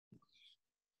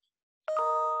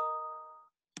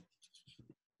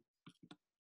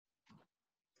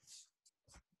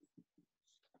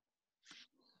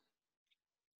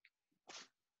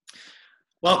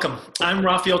Welcome. I'm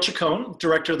Raphael Chacon,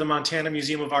 Director of the Montana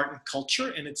Museum of Art and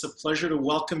Culture, and it's a pleasure to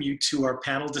welcome you to our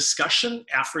panel discussion,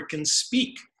 Africans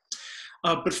Speak.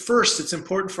 But first, it's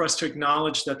important for us to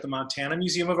acknowledge that the Montana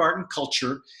Museum of Art and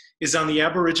Culture is on the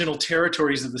Aboriginal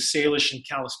territories of the Salish and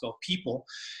Kalispel people,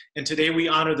 and today we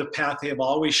honor the path they have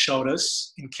always showed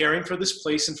us in caring for this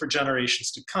place and for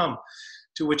generations to come,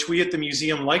 to which we at the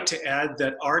museum like to add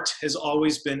that art has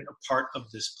always been a part of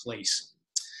this place.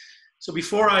 So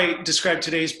before I describe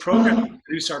today's program and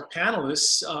introduce our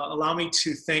panelists, allow me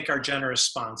to thank our generous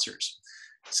sponsors.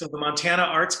 So the Montana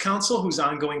Arts Council, whose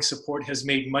ongoing support has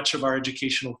made much of our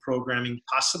educational programming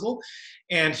possible,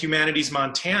 and Humanities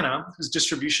Montana, whose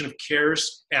distribution of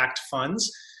CARES Act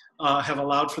funds have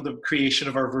allowed for the creation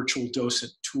of our virtual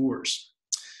docent tours.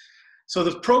 So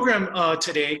the program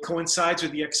today coincides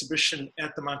with the exhibition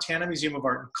at the Montana Museum of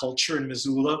Art and Culture in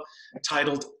Missoula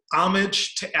titled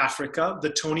Homage to Africa, the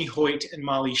Tony Hoyt and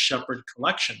Molly Shepard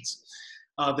Collections.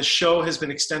 The show has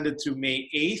been extended through May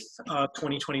 8th,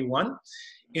 2021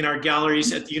 in our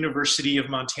galleries at the University of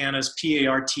Montana's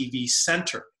PARTV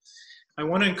Center. I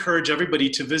want to encourage everybody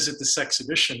to visit this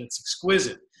exhibition. It's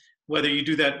exquisite. Whether you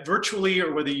do that virtually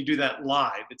or whether you do that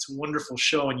live, it's a wonderful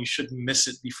show and you shouldn't miss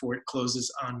it before it closes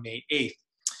on May 8th.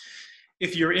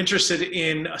 If you're interested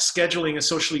in scheduling a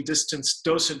socially distanced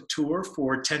docent tour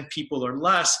for 10 people or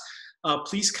less,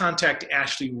 please contact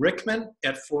Ashley Rickman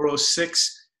at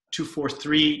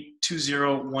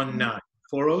 406-243-2019,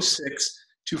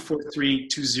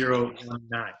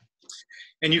 406-243-2019.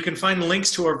 And you can find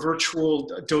links to our virtual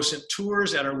docent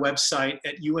tours at our website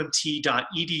at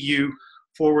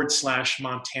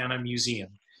umt.edu/Montana Museum,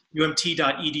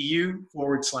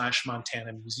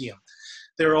 umt.edu/Montana Museum.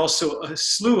 There are also a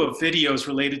slew of videos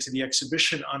related to the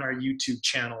exhibition on our YouTube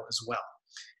channel as well.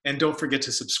 And don't forget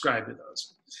to subscribe to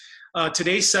those.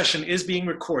 Today's session is being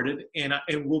recorded and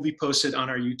will be posted on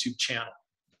our YouTube channel.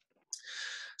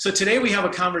 So today we have a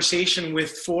conversation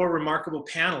with four remarkable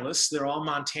panelists. They're all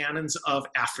Montanans of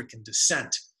African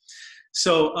descent.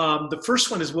 So the first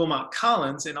one is Wilmot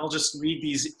Collins, and I'll just read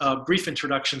these brief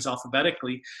introductions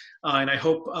alphabetically, and I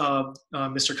hope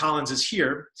Mr. Collins is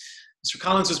here. Mr.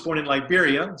 Collins was born in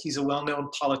Liberia. He's a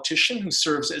well-known politician who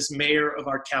serves as mayor of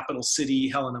our capital city,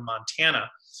 Helena, Montana.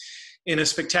 In a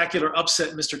spectacular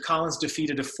upset, Mr. Collins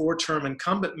defeated a four-term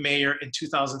incumbent mayor in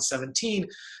 2017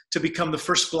 to become the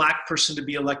first Black person to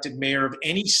be elected mayor of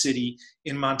any city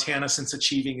in Montana since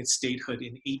achieving its statehood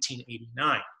in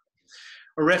 1889.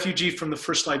 A refugee from the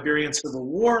First Liberian Civil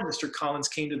War, Mr. Collins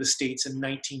came to the States in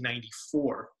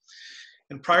 1994.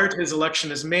 And prior to his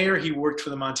election as mayor, he worked for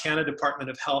the Montana Department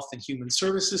of Health and Human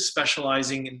Services,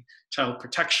 specializing in child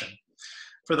protection.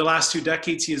 For the last 2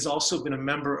 decades, he has also been a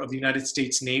member of the United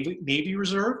States Navy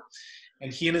Reserve,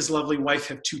 and he and his lovely wife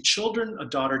have 2 children, a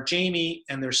daughter, Jamie,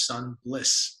 and their son,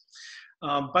 Bliss.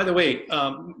 By the way,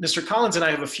 Mr. Collins and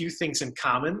I have a few things in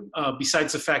common,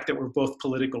 besides the fact that we're both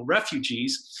political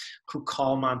refugees who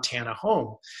call Montana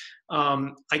home.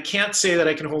 I can't say that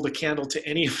I can hold a candle to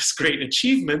any of his great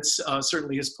achievements,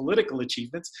 certainly his political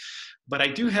achievements, but I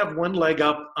do have one leg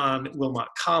up on Wilmot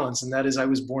Collins, and that is I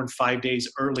was born 5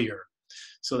 days earlier.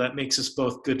 So that makes us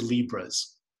both good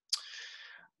Libras.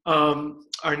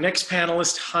 Our next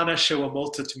panelist, Hana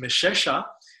Shewamoltot Meshesha,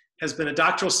 has been a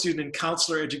doctoral student in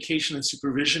counselor education and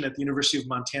supervision at the University of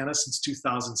Montana since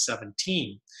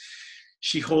 2017.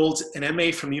 She holds an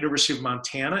MA from the University of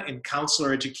Montana in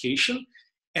counselor education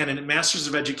and a Master's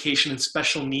of Education in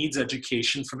Special Needs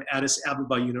Education from Addis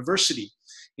Ababa University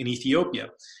in Ethiopia,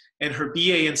 and her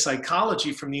BA in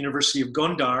Psychology from the University of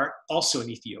Gondar, also in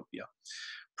Ethiopia.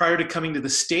 Prior to coming to the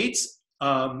States,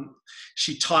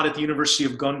 she taught at the University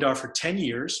of Gondar for 10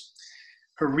 years.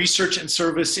 Her research and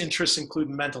service interests include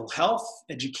mental health,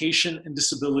 education, and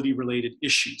disability-related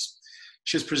issues.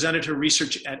 She has presented her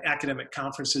research at academic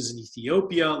conferences in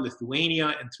Ethiopia,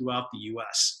 Lithuania, and throughout the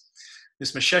US.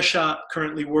 Ms. Meshesha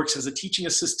currently works as a teaching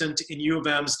assistant in U of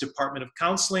M's Department of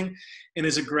Counseling and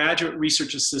is a graduate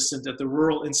research assistant at the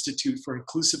Rural Institute for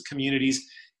Inclusive Communities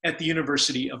at the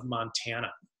University of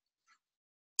Montana.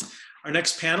 Our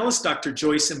next panelist, Dr.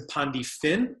 Joyce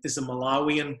Mphande-Finn, is a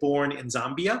Malawian born in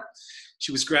Zambia.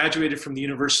 She was graduated from the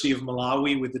University of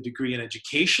Malawi with a degree in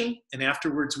education and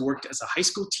afterwards worked as a high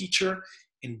school teacher,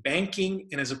 in banking,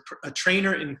 and as a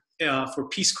trainer for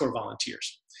Peace Corps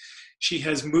volunteers. She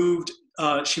moved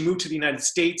to the United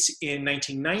States in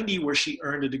 1990, where she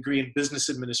earned a degree in business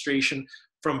administration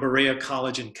from Berea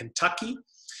College in Kentucky,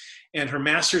 and her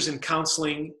master's in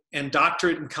counseling and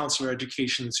doctorate in counselor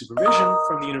education and supervision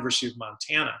from the University of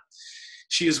Montana.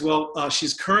 She's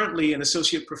currently an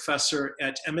associate professor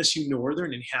at MSU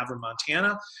Northern in Havre,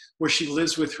 Montana, where she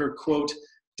lives with her, quote,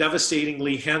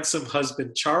 devastatingly handsome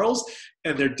husband, Charles,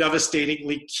 and their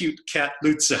devastatingly cute cat,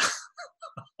 Lutza.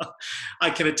 I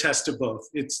can attest to both.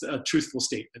 It's a truthful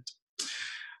statement.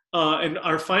 And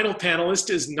our final panelist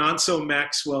is Nonso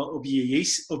Maxwell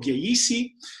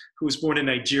Obieyisi, who was born in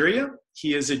Nigeria.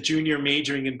 He is a junior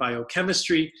majoring in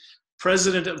biochemistry,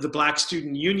 president of the Black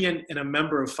Student Union, and a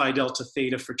member of Phi Delta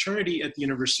Theta fraternity at the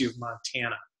University of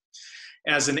Montana.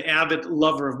 As an avid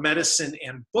lover of medicine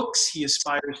and books, he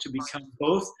aspires to become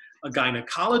both a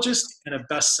gynecologist and a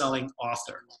best-selling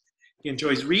author. He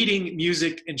enjoys reading,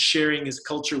 music, and sharing his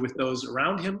culture with those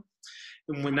around him.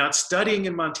 And when not studying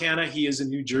in Montana, he is in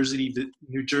New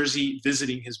Jersey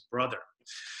visiting his brother.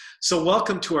 So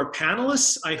welcome to our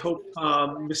panelists. I hope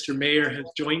Mr. Mayer has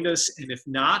joined us, and if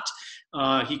not,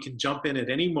 he can jump in at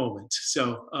any moment.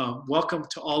 So welcome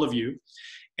to all of you.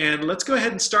 And let's go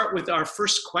ahead and start with our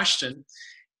first question.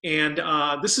 And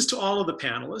this is to all of the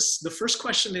panelists. The first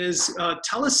question is,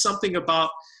 tell us something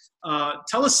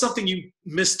you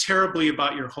miss terribly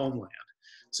about your homeland.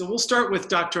 So we'll start with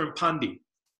Dr. Mphande.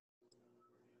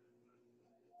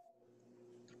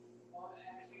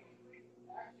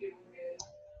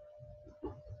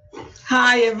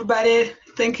 Hi, everybody.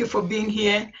 Thank you for being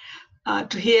here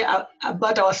to hear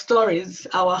about our stories,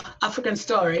 our African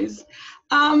stories.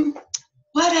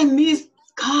 What I miss,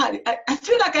 God, I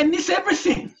feel like I miss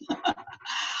everything.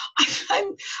 I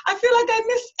feel like I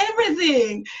miss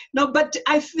everything. No, but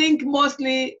I think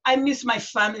mostly I miss my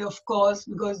family, of course,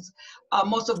 because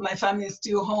most of my family is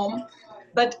still home.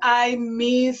 But I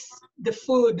miss the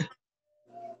food.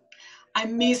 I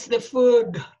miss the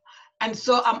food. And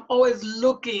so I'm always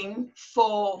looking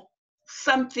for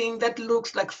something that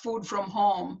looks like food from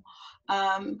home.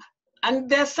 And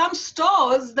there's some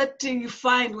stores that you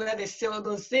find where they sell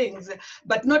those things,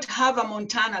 but not Hava,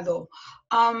 Montana, though.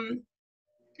 I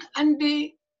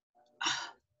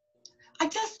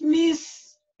just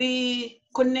miss the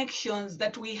connections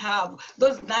that we have,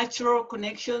 those natural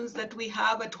connections that we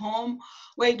have at home,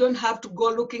 where you don't have to go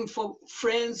looking for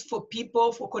friends, for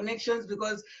people, for connections,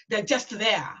 because they're just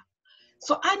there.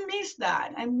 So I miss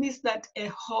that. I miss that a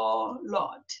whole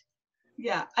lot.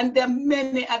 Yeah, and there are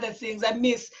many other things I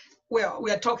miss. Well,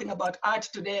 we are talking about art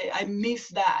today. I miss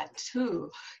that too.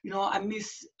 You know, I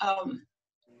miss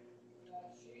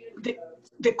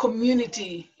the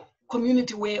community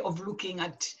way of looking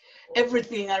at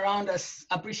everything around us,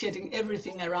 appreciating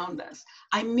everything around us.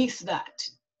 I miss that.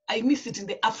 I miss it in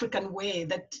the African way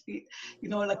that, you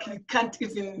know, like you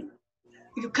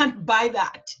can't buy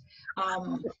that.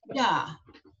 Yeah,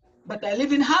 but I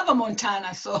live in Hava,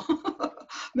 Montana, so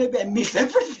maybe I miss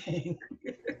everything.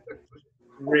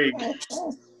 Great.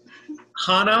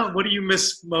 Hana, what do you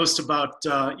miss most about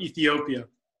Ethiopia?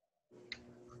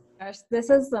 Gosh, this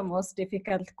is the most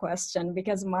difficult question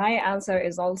because my answer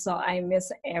is also I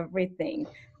miss everything.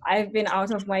 I've been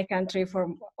out of my country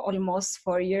for almost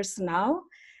 4 years now.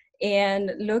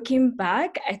 And looking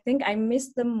back, I think what I miss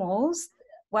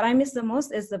the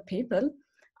most is the people.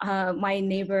 My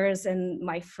neighbors and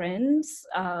my friends,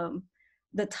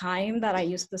 the time that I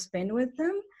used to spend with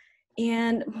them,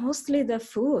 and mostly the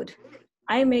food.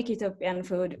 I make Ethiopian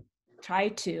food, try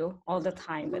to all the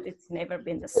time, but it's never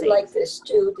been the same. Like this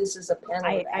too. This is a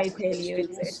panel. I tell you,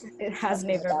 it has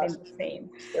never been the same.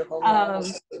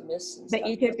 The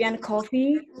Ethiopian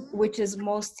coffee, which is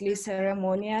mostly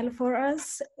ceremonial for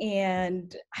us,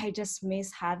 and I just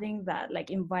miss having that,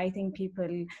 like inviting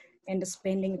people and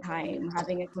spending time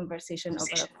having a conversation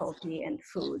over a coffee and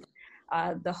food.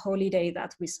 The holiday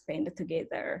that we spend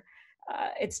together.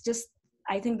 It's just,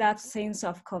 I think that sense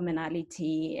of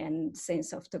commonality and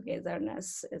sense of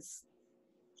togetherness is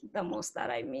the most that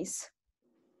I miss.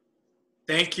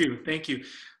 Thank you. Thank you.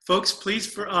 Folks,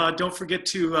 please don't forget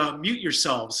to mute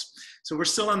yourselves. So we're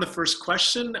still on the first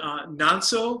question.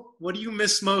 Nonso, what do you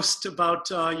miss most about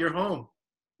your home?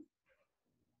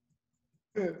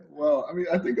 Well, I mean,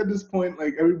 I think at this point,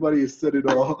 like everybody has said it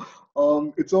all.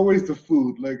 It's always the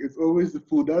food. Like it's always the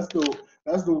food.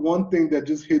 That's the one thing that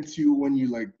just hits you when you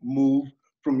like move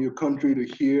from your country to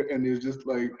here, and it's just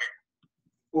like,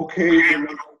 okay, and,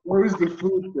 like, where is the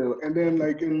food though? And then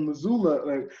like in Missoula,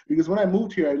 like because when I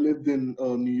moved here, I lived in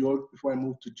New York before I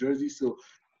moved to Jersey, so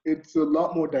it's a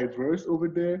lot more diverse over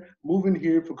there. Moving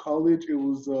here for college, it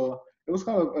was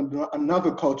kind of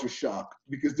another culture shock,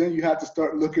 because then you had to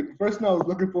start looking. The first thing I was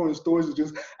looking for in stores is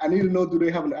just, I need to know, do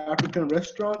they have an African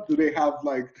restaurant? Do they have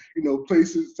like, you know,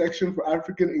 places, section for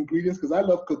African ingredients? Because I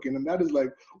love cooking, and that is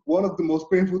like one of the most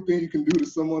painful things you can do to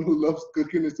someone who loves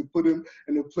cooking, is to put him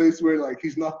in a place where like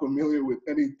he's not familiar with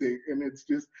anything. And it's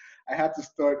just, I had to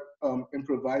start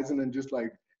improvising and just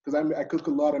like because I cook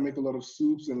a lot. I make a lot of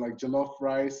soups and like jollof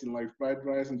rice and like fried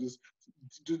rice and just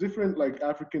different like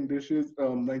African dishes,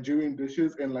 Nigerian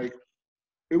dishes, and like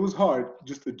it was hard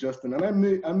just adjusting. And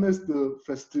I miss the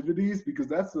festivities, because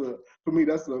for me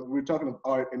we're talking of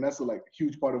art, and that's a like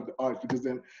huge part of the art, because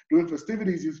then during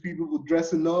festivities you see people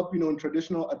dressing up, in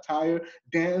traditional attire,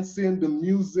 dancing, the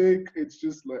music. It's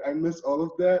just like I miss all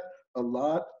of that a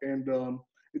lot. And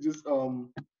it just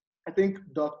I think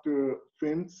Dr.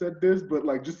 Finn said this, but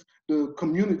like just the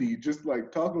community, just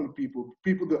like talking to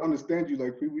people that understand you,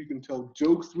 like people you can tell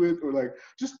jokes with, or like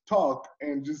just talk,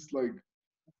 and just like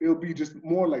it'll be just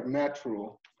more like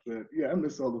natural. But yeah, I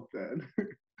miss all of that.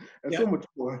 And so much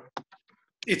more.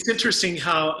 It's interesting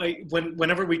how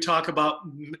whenever we talk about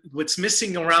what's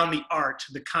missing around the art,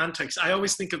 the context, I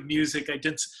always think of music.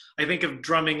 I think of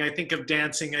drumming. I think of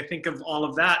dancing. I think of all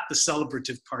of that, the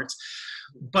celebrative parts.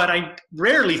 But I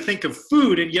rarely think of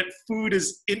food, and yet food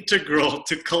is integral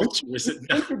to culture, is it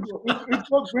not? It's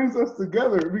what brings us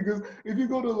together, because if you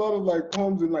go to a lot of like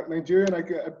homes in like Nigeria, and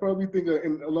I probably think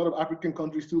in a lot of African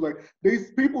countries too, like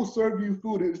people serve you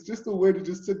food. It's just a way to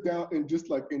just sit down and just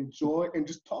like enjoy and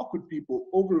just talk with people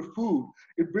over food.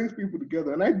 It brings people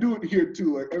together, and I do it here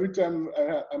too. Like every time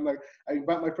I'm like, I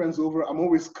invite my friends over, I'm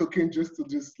always cooking just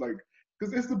like,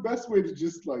 because it's the best way to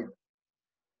just like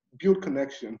build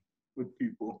connection with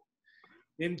people.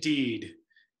 Indeed.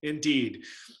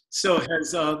 So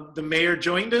has the mayor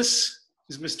joined us?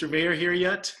 Is Mr. Mayor here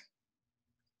yet?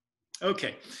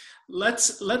 Okay,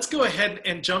 let's go ahead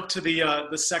and jump to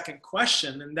the second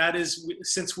question, and that is,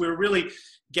 since we're really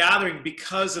gathering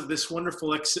because of this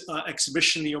wonderful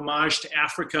exhibition, the Homage to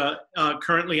Africa,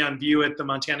 currently on view at the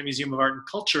Montana Museum of Art and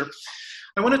Culture,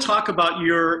 I want to talk about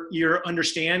your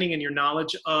understanding and your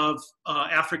knowledge of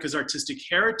Africa's artistic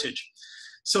heritage.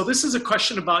 So this is a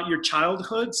question about your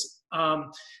childhoods.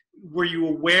 Were you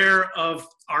aware of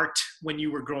art when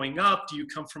you were growing up? Do you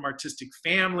come from artistic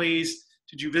families?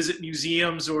 Did you visit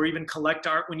museums or even collect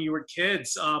art when you were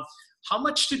kids? How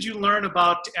much did you learn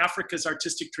about Africa's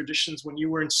artistic traditions when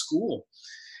you were in school?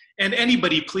 And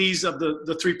anybody, please, of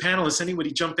the three panelists,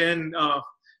 anybody jump in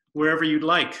wherever you'd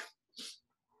like.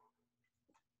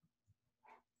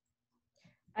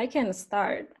 I can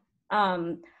start.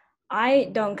 I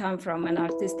don't come from an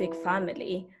artistic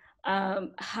family.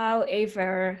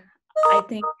 However, I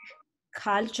think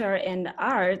culture and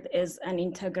art is an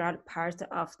integral part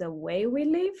of the way we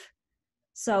live.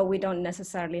 So we don't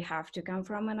necessarily have to come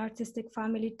from an artistic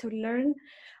family to learn.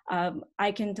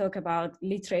 I can talk about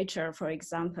literature, for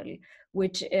example,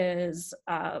 which is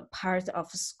part of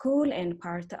school and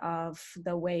part of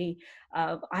the way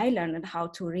I learned how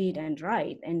to read and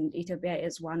write. And Ethiopia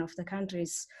is one of the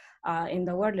countries in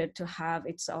the world to have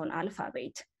its own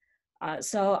alphabet.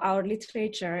 So our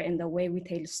literature and the way we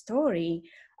tell story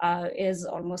is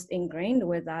almost ingrained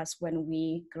with us when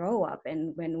we grow up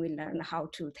and when we learn how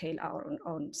to tell our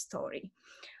own story.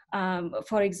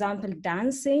 For example,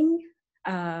 dancing,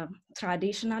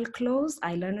 traditional clothes,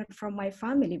 I learned it from my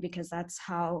family because that's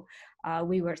how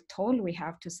we were told we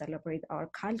have to celebrate our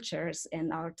cultures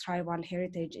and our tribal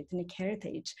heritage, ethnic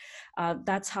heritage.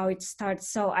 That's how it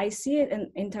starts. So I see it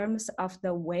in terms of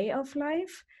the way of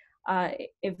life,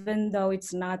 even though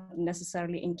it's not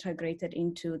necessarily integrated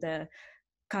into the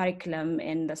curriculum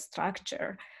and the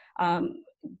structure.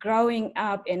 Growing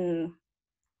up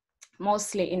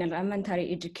mostly in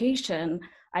elementary education,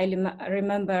 I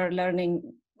remember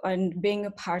learning and being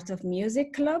a part of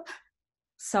music club.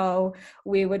 So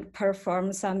we would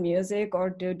perform some music or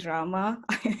do drama.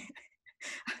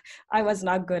 I was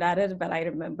not good at it, but I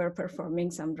remember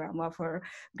performing some drama for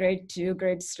grade 2,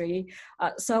 grade 3.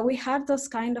 So we had those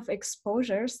kind of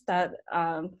exposures that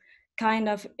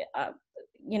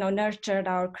nurtured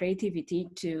our creativity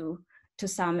to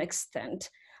some extent.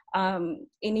 In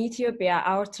Ethiopia,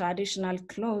 our traditional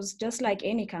clothes, just like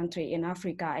any country in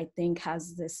Africa, I think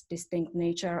has this distinct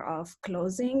nature of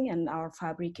clothing, and our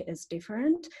fabric is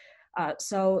different.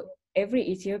 So every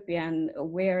Ethiopian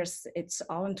wears its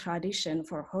own tradition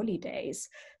for holidays.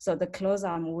 So the clothes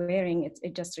I'm wearing,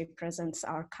 it just represents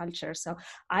our culture. So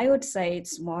I would say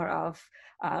it's more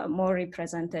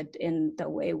represented in the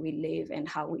way we live and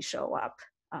how we show up.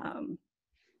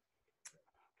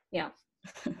 Yeah.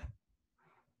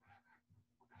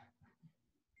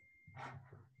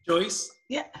 Joyce?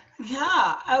 Yeah,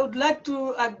 I would like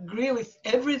to agree with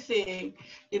everything,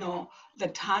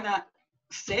 that Hana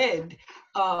said.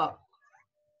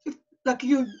 Like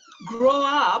you grow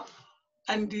up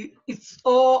and it's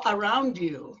all around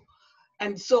you.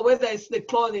 And so whether it's the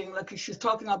clothing, like she's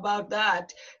talking about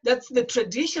that's the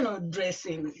traditional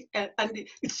dressing. And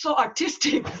it's so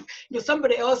artistic.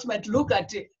 Somebody else might look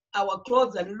at it our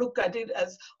clothes and look at it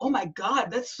as, oh my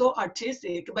God, that's so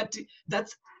artistic, but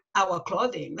that's our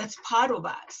clothing. That's part of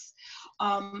us.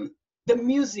 The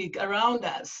music around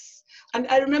us. And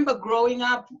I remember growing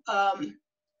up,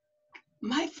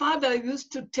 my father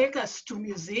used to take us to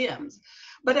museums,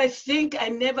 but I think I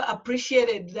never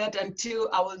appreciated that until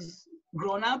I was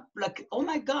grown up. Like, oh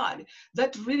my God,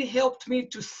 that really helped me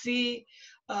to see,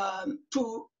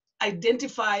 to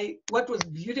identify what was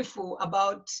beautiful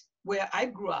about where I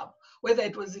grew up, whether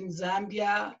it was in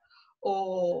Zambia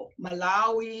or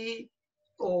Malawi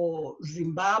or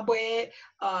Zimbabwe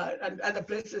and other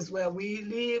places where we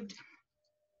lived.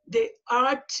 The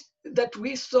art that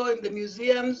we saw in the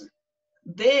museums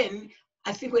then,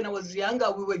 I think when I was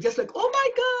younger, we were just like, oh my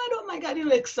God, you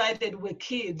know, excited, we're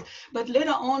kids. But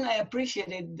later on, I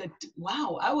appreciated that,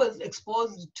 wow, I was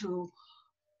exposed to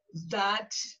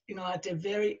that, you know, at a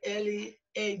very early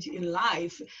age in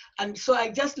life. And so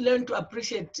I just learned to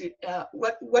appreciate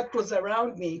what was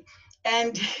around me.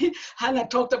 And Hannah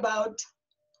talked about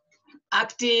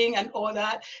acting and all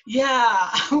that. Yeah,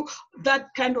 that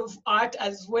kind of art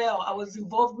as well. I was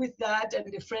involved with that,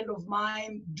 and a friend of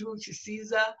mine, Dulce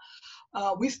Caesar,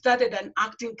 we started an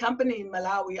acting company in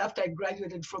Malawi after I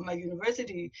graduated from my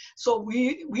university. So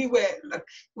we were like,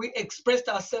 we expressed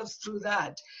ourselves through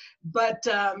that. But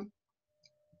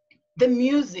the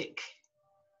music,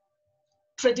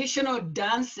 traditional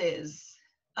dances,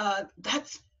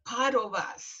 that's part of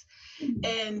us.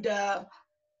 And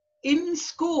in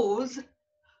schools,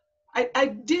 I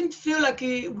didn't feel like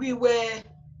we were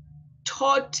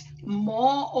taught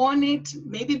more on it,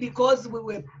 maybe because we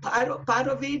were part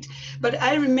of it. But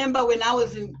I remember when I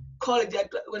was in college,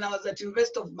 when I was at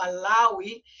University of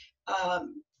Malawi,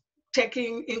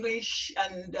 taking English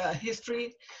and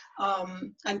history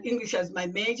and English as my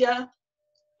major,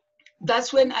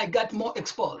 that's when I got more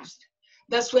exposed.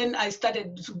 That's when I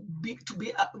started to be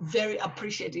very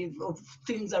appreciative of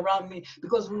things around me,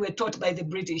 because we were taught by the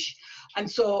British. And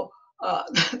so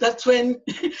that's when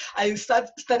I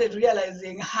started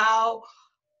realizing how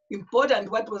important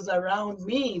what was around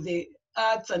me, the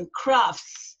arts and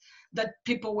crafts that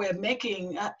people were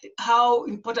making, how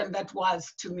important that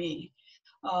was to me.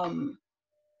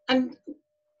 And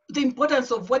the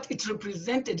importance of what it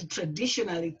represented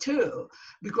traditionally too,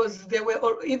 because they were,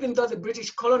 or even though the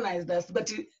British colonized us, but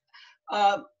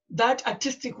that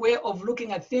artistic way of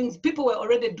looking at things, people were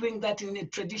already doing that in a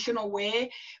traditional way,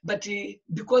 but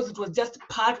because it was just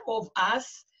part of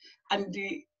us, and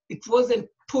it wasn't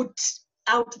put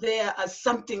out there as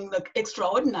something like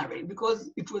extraordinary,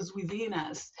 because it was within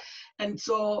us. And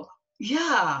so,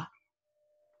 yeah.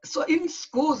 So in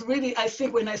schools, really, I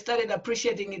think when I started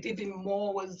appreciating it even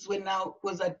more was when I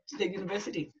was at the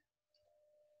university.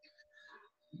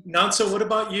 Nonso, what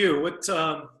about you? What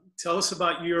tell us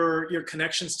about your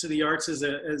connections to the arts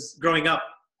as growing up?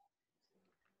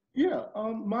 Yeah,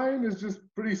 mine is just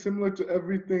pretty similar to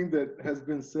everything that has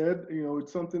been said. You know,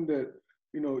 it's something that,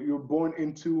 you know, you're born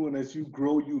into, and as you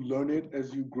grow, you learn it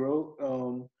as you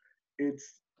grow.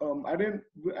 It's I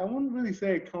wouldn't really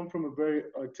say I come from a very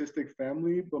artistic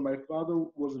family, but my father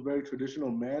was a very traditional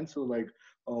man. So like,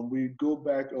 we go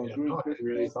back during I Christmas,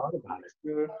 really thought about it.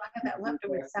 Easter, I got that we go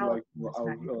leftover back to salad like,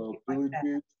 you know, from this our night. Like that.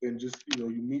 villages, and just, you know,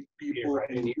 you meet Yeah, people, right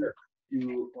in and here.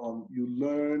 you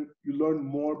learn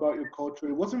more about your culture.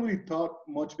 It wasn't really taught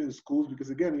much in schools,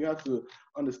 because again, you have to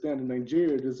understand, in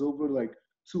Nigeria there's over like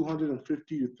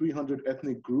 250 to 300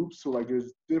 ethnic groups. So like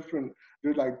there's like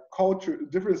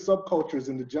different subcultures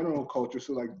in the general culture.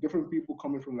 So like different people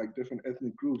coming from like different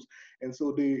ethnic groups. And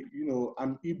so they, you know,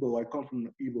 I'm Igbo, I come from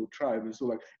the Igbo tribe. And so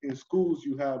like in schools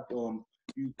you have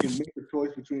you can make a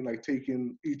choice between like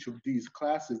taking each of these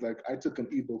classes. Like I took an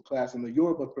Igbo class, and a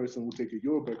Yoruba person will take a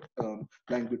Yoruba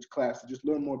language class to just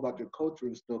learn more about their culture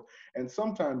and stuff. And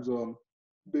sometimes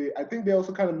I think they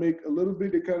also kind of make a little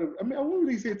bit, I mean, I wouldn't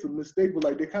really say it's a mistake, but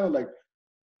like they kind of like,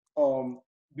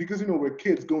 because, you know, we're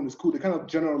kids going to school, they kind of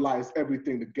generalize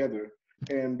everything together.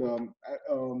 And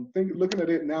looking at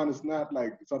it now, it's not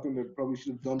like something that probably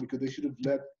should have done, because they should have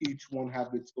let each one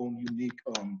have its own unique,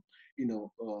 you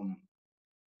know,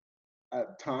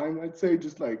 at time, I'd say,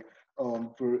 just like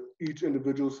for each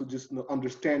individual to just, you know,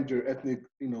 understand your ethnic,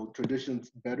 you know,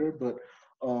 traditions better. But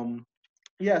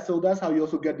yeah, so that's how you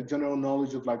also get the general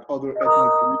knowledge of like other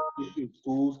ethnic groups in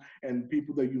schools, and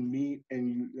people that you meet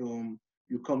and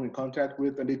you come in contact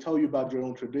with, and they tell you about your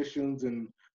own traditions and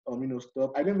you know,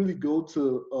 stuff. I didn't really go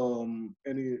to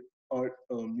any art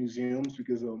museums,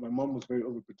 because my mom was very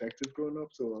overprotective growing up,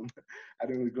 so I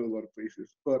didn't really go to a lot of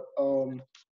places. But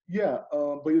Yeah,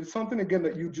 but it's something again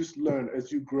that you just learn as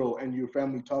you grow and your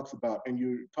family talks about, and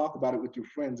you talk about it with your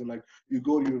friends, and like you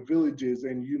go to your villages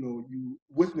and you know you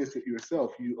witness it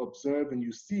yourself, you observe and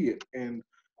you see it, and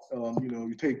you know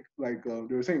you take like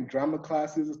they were saying drama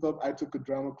classes and stuff. I took a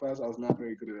drama class. I was not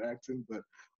very good at acting, but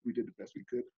we did the best we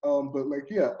could. But like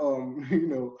yeah, you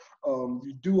know,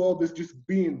 you do all this, just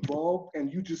be involved,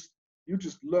 and you just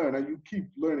learn and you keep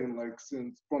learning like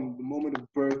since from the moment of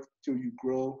birth till you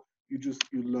grow you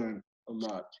learn a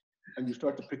lot, and you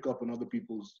start to pick up on other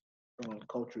people's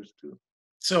cultures too.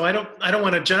 So I don't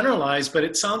want to generalize, but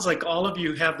it sounds like all of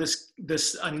you have this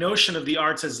a notion of the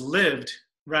arts as lived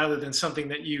rather than something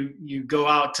that you go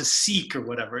out to seek or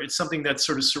whatever. It's something that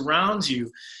sort of surrounds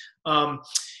you.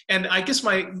 And I guess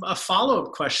a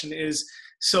follow-up question is,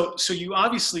 so you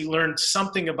obviously learned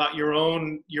something about your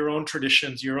own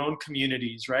traditions, your own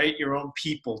communities, right? Your own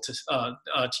people, to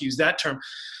use that term.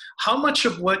 How much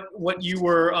of what you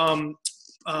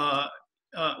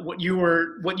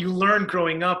learned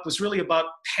growing up was really about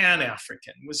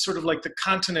Pan-African, was sort of like the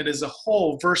continent as a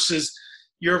whole versus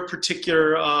your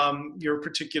particular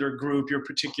group, your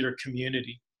particular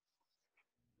community?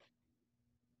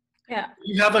 Yeah,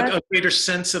 you have a greater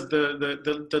sense of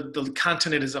the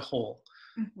continent as a whole.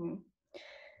 Mm-hmm.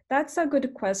 That's a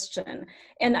good question,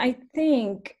 and I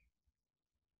think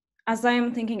as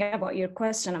I'm thinking about your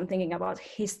question, I'm thinking about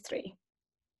history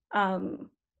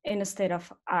instead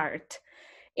of art.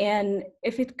 And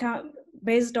if it comes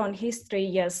based on history,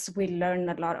 yes, we learn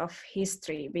a lot of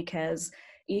history because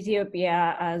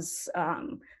Ethiopia as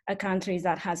a country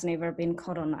that has never been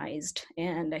colonized,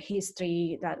 and the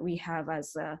history that we have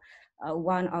as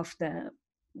one of the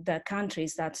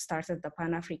countries that started the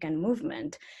Pan-African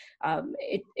movement,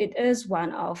 it is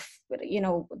one of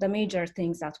the major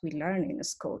things that we learn in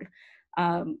school.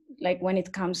 Like when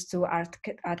it comes to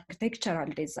architectural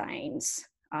designs,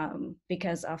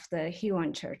 because of the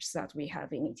Huon church that we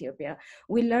have in Ethiopia.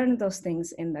 We learn those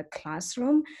things in the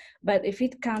classroom, but if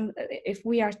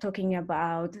we are talking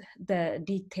about the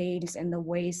details and the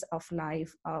ways of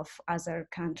life of other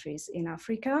countries in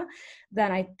Africa,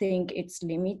 then I think it's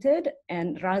limited,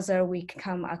 and rather we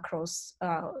come across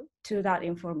to that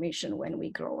information when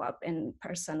we grow up in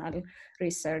personal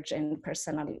research and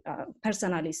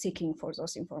personally seeking for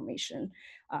those information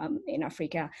in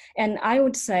Africa. And I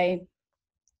would say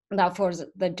that for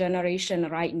the generation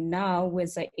right now,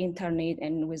 with the internet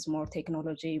and with more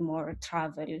technology, more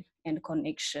travel and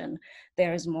connection,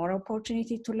 there is more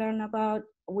opportunity to learn about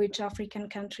which African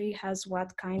country has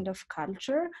what kind of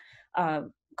culture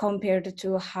compared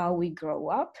to how we grow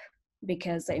up,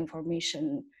 because the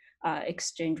information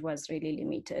exchange was really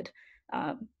limited.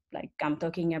 Like I'm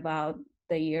talking about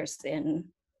the years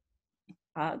in,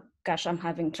 gosh, I'm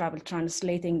having trouble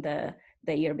translating the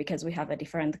year because we have a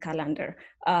different calendar,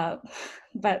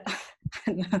 but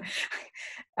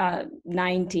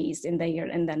 90s, in the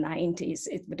 90s,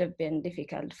 it would have been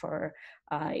difficult for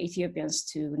Ethiopians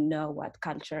to know what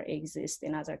culture exists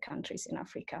in other countries in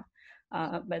Africa.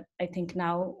 But I think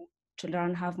now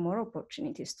children have more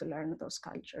opportunities to learn those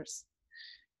cultures.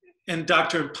 And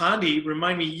Dr. Mphande,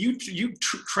 remind me, you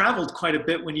traveled quite a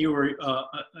bit when you were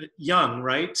young,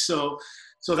 right? So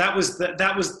that was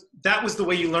the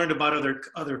way you learned about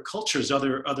other cultures,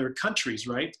 other countries,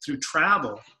 right? Through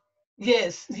travel.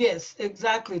 Yes,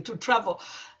 exactly, to travel.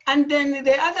 And then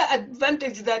the other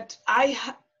advantage that I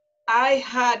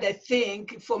had, I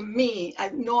think, for me, I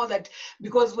know that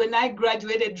because when I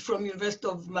graduated from University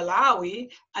of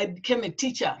Malawi, I became a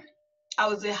teacher. I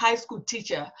was a high school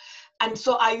teacher. And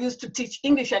so I used to teach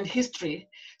English and history.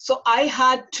 So I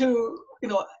had to,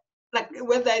 like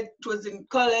whether it was in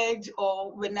college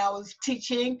or when I was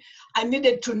teaching, I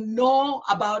needed to know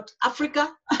about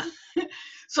Africa.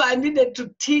 So I needed to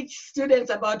teach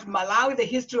students about Malawi, the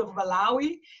history of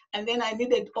Malawi. And then I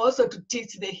needed also to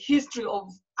teach the history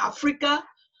of Africa.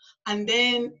 And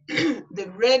then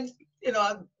the Red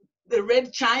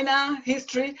China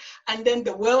history, and then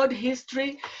the world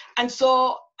history. And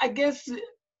so I guess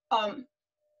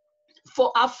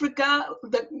for Africa,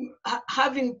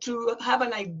 having to have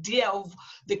an idea of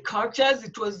the cultures,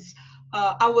 it was,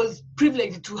 I was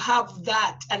privileged to have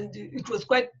that. And it was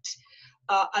quite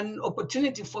an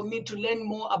opportunity for me to learn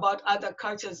more about other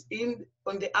cultures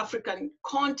on the African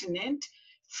continent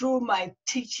through my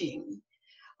teaching.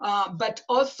 But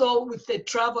also with the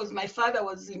travels, my father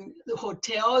was in the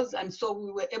hotels, and so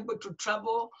we were able to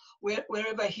travel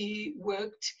wherever he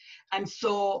worked. And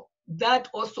so that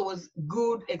also was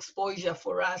good exposure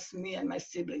for us, me and my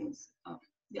siblings.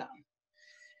 Yeah.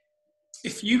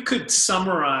 If you could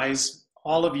summarize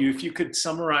all of you, if you could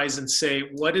summarize and say,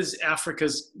 what is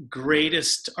Africa's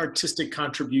greatest artistic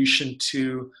contribution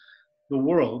to the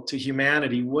world, to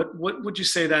humanity? What would you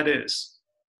say that is?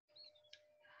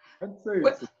 I'd say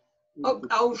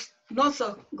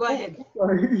Nonso, go ahead.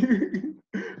 Sorry.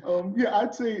 Yeah,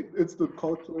 I'd say it's the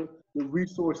culture, the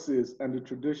resources, and the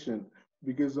tradition,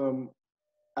 because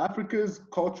Africa's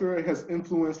culture has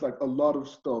influenced like a lot of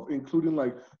stuff, including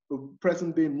like the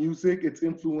present day music. It's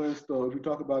influenced, if we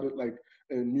talk about it like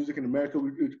in music in America,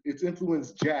 it's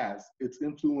influenced jazz, it's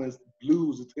influenced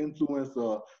blues, it's influenced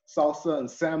salsa and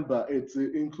samba, it's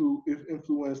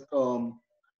influenced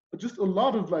just a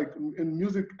lot of like in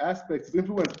music aspects. It's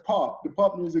influenced pop, the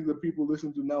pop music that people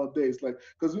listen to nowadays. Like,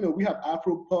 because we have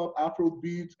Afro pop, Afro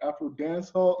beats, Afro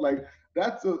dancehall. Like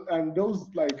and those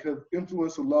like have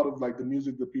influenced a lot of like the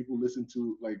music that people listen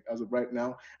to like as of right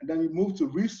now. And then you move to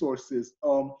resources.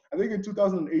 I think in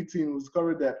 2018 it was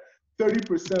discovered that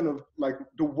 30% of like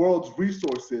the world's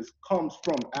resources comes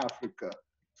from Africa.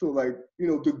 So like,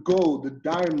 the gold, the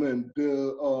diamond,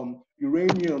 the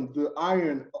uranium, the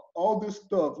iron, all this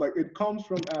stuff, like it comes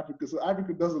from Africa. So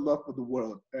Africa does a lot for the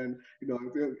world, and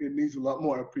it needs a lot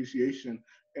more appreciation.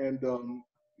 And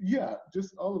yeah,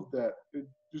 just all of that. It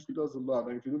just does a lot.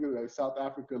 Like if you look at it, like South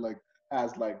Africa, like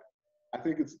has like, I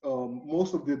think it's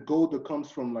most of the gold that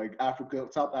comes from like Africa.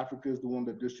 South Africa is the one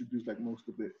that distributes like most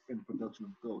of it in the production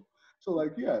of gold. So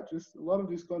like, yeah, just a lot of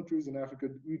these countries in Africa,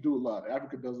 we do a lot.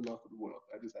 Africa does a lot for the world.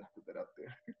 I just had to put that out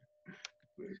there.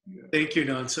 But, yeah. Thank you,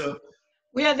 Nonso.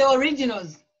 We are the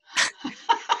originals.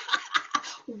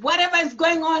 Whatever is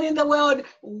going on in the world,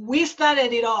 we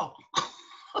started it all.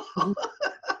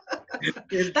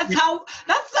 That's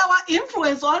our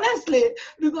influence, honestly,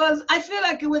 because I feel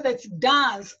like whether it's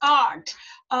dance, art,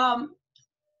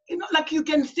 like you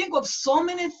can think of so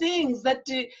many things that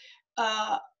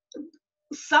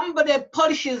somebody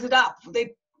polishes it up.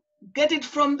 They get it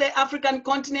from the African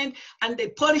continent and they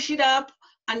polish it up,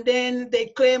 and then they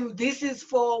claim this is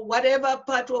for whatever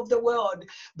part of the world.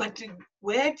 But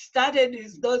where it started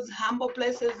is those humble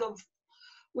places of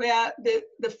where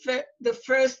the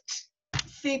first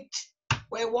feet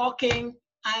were walking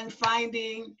and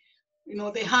finding,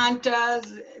 the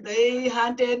hunters, they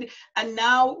hunted, and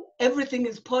now everything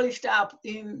is polished up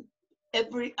in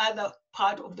every other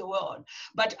part of the world.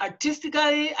 But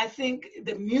artistically, I think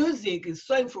the music is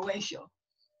so influential.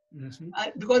 Mm-hmm.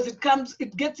 Because it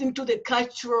gets into the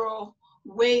cultural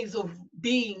ways of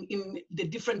being in the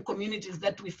different communities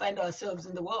that we find ourselves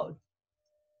in the world.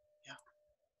 Yeah.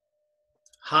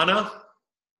 Hana?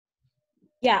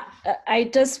 Yeah, I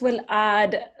just will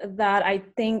add that I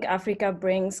think Africa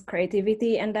brings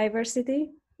creativity and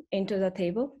diversity into the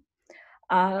table.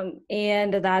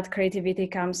 And that creativity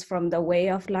comes from the way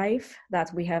of life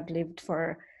that we have lived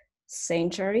for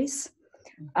centuries.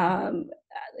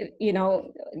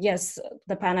 Yes,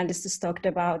 the panelists talked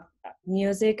about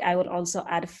music. I would also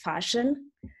add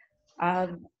fashion.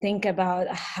 Think about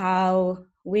how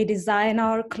we design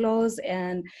our clothes,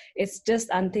 and it's just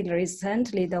until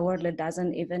recently the world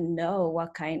doesn't even know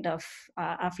what kind of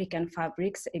African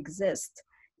fabrics exist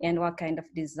and what kind of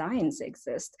designs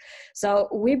exist. So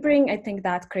we bring, I think,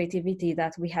 that creativity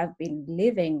that we have been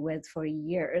living with for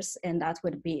years, and that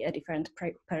would be a different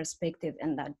perspective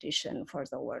and addition for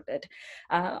the world.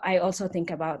 I also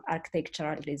think about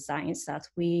architectural designs that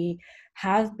we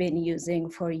have been using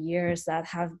for years, that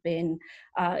have been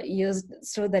used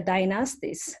through the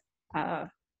dynasties,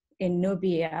 in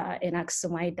Nubia, in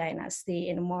Aksumite dynasty,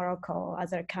 in Morocco,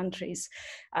 other countries,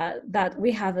 that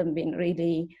we haven't been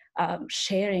really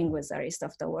sharing with the rest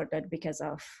of the world because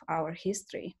of our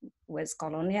history with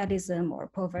colonialism or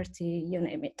poverty, you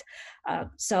name it.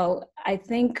 So I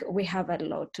think we have a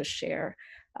lot to share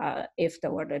if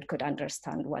the world could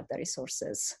understand what the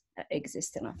resources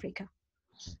exist in Africa.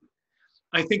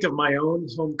 I think of my own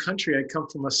home country. I come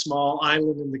from a small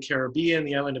island in the Caribbean,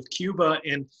 the island of Cuba,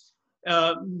 and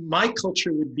my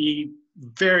culture would be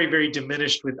very, very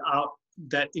diminished without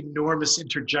that enormous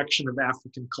interjection of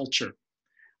African culture.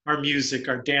 Our music,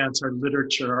 our dance, our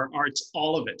literature, our arts,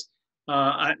 all of it.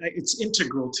 It's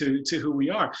integral to who we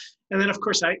are. And then, of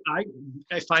course, I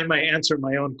find my answer in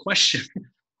my own question.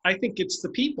 I think it's the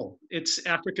people. It's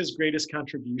Africa's greatest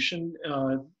contribution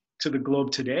to the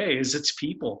globe today is its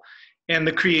people and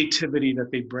the creativity that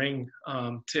they bring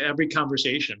to every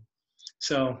conversation.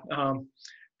 So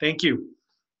thank you.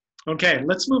 Okay,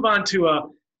 let's move on to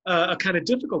a kind of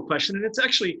difficult question. And it's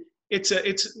actually,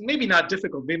 it's maybe not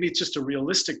difficult, maybe it's just a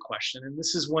realistic question. And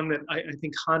this is one that I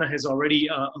think Hana has already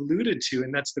alluded to,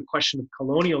 and that's the question of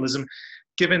colonialism,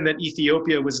 given that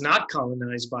Ethiopia was not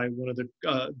colonized by one of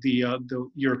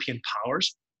the European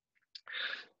powers.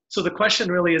 So the question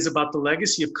really is about the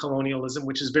legacy of colonialism,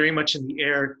 which is very much in the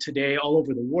air today all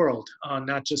over the world,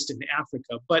 not just in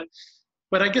Africa. But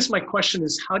I guess my question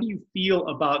is, how do you feel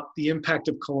about the impact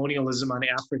of colonialism on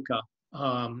Africa?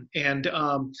 And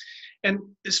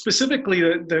specifically,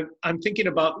 I'm thinking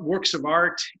about works of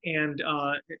art, and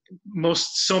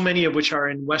so many of which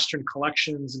are in Western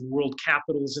collections and world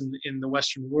capitals in the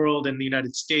Western world and the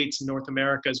United States and North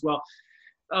America as well.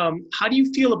 How do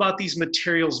you feel about these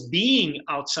materials being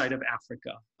outside of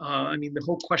Africa? I mean, the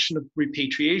whole question of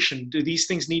repatriation, do these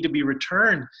things need to be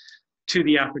returned to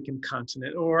the African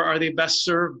continent, or are they best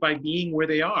served by being where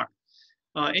they are?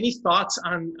 Any thoughts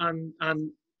on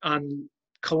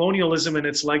colonialism and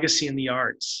its legacy in the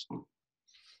arts?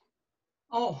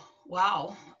 Oh,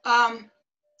 wow.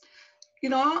 You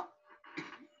know,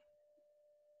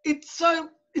 it's so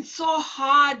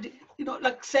hard, you know,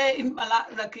 like say in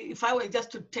Malawi, like if I were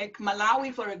just to take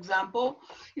Malawi, for example,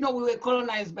 you know, we were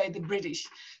colonized by the British.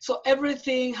 So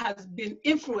everything has been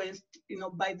influenced, you know,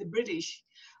 by the British.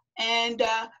 And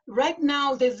right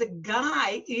now there's a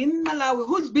guy in Malawi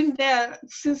who's been there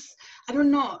since, I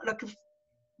don't know, like,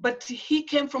 but he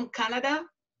came from Canada,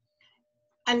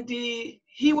 and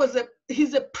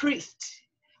he's a priest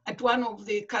at one of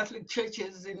the Catholic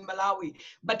churches in Malawi.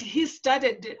 But he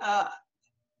started a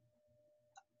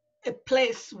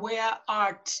place where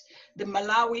the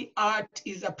Malawi art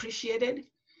is appreciated.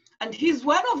 And he's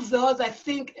one of those, I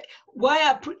think,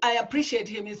 why I appreciate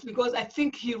him is because I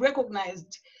think he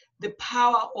recognized the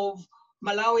power of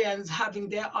Malawians having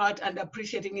their art and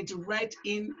appreciating it right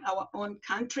in our own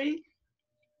country.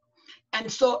 And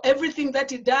so everything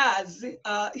that he does,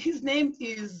 his name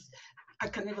is, I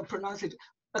can never pronounce it,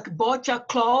 like Bocha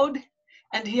Claude,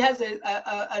 and he has an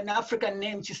African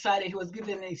name, Chisale. He was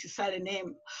given a Chisale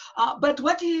name. But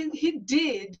what he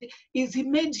did is he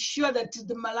made sure that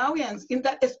the Malawians, in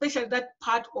that, especially that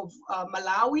part of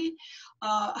Malawi,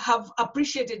 have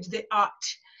appreciated the art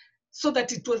so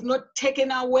that it was not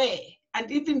taken away. And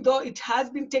even though it has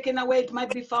been taken away, it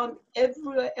might be found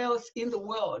everywhere else in the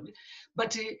world.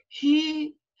 But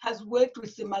he has worked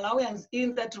with the Malawians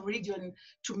in that region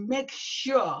to make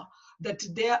sure that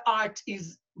their art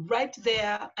is right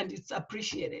there and it's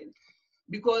appreciated.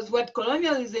 Because what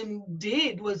colonialism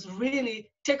did was really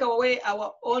take away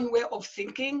our own way of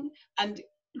thinking and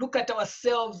look at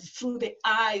ourselves through the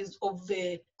eyes of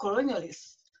the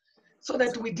colonialists, so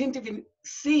that we didn't even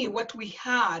see what we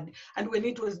had. And when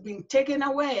it was being taken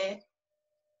away,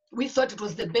 we thought it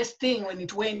was the best thing when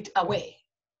it went away,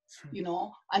 you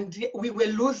know, and we were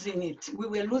losing it. We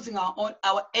were losing our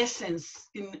essence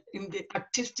in the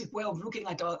artistic way of looking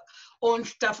at our own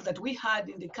stuff that we had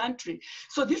in the country.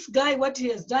 So this guy, what he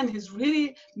has done, he's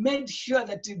really made sure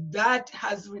that that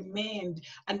has remained,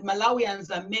 and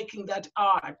Malawians are making that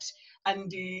art,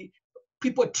 and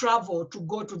people travel to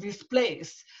go to this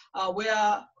place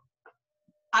where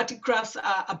artifacts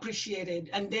are appreciated,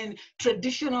 and then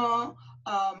traditional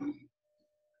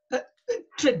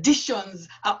traditions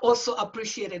are also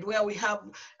appreciated, where we have,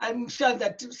 I'm sure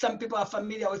that some people are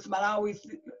familiar with Malawi,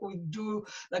 we do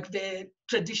like the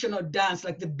traditional dance,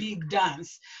 like the big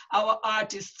dance. Our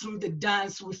art is through the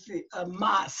dance with the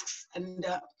masks, and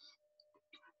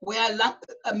where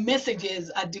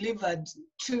messages are delivered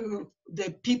to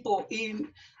the people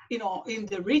in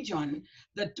the region,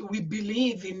 that we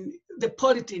believe in the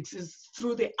politics is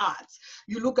through the arts.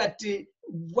 You look at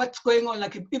what's going on,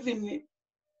 like even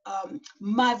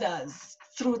mothers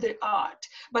through the art.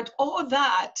 But all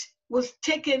that was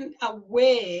taken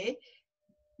away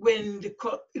when the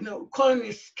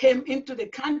colonists came into the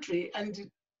country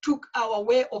and took our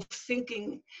way of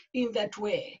thinking in that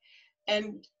way.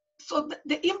 And so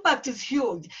the impact is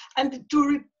huge. And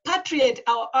to repatriate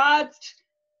our art,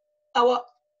 our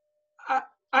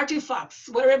artifacts,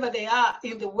 wherever they are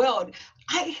in the world,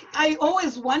 I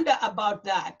always wonder about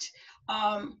that.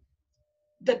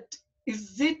 That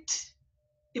is it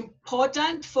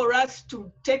important for us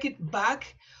to take it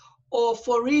back, or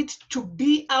for it to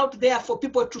be out there for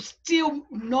people to still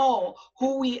know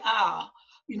who we are,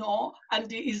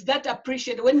 and is that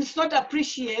appreciated? When it's not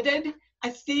appreciated,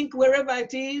 I think wherever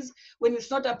it is, when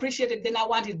it's not appreciated, then I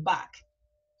want it back.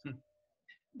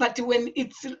 But when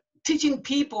it's teaching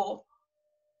people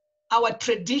our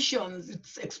traditions,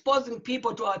 it's exposing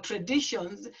people to our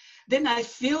traditions, then I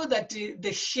feel that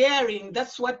the sharing,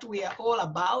 that's what we are all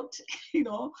about,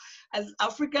 as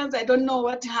Africans. I don't know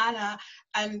what Hana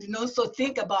and Nonso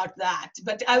think about that,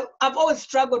 but I've always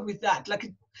struggled with that. Like,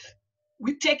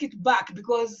 we take it back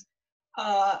because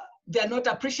they're not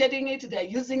appreciating it, they're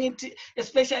using it,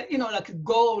 especially, like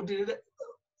gold.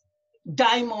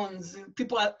 diamonds.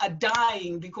 People are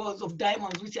dying because of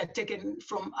diamonds which are taken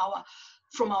from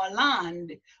our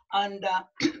land. And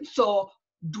so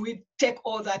do we take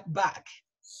all that back?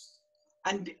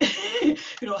 And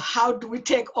how do we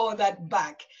take all that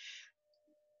back?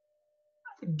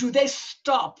 Do they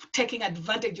stop taking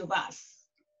advantage of us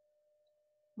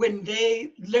when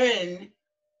they learn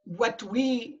what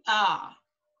we are?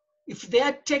 If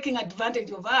they're taking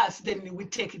advantage of us, then we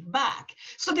take it back.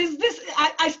 So there's this,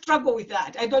 I struggle with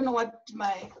that. I don't know what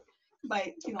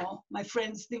my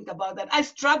friends think about that. I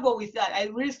struggle with that. I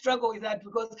really struggle with that,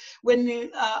 because when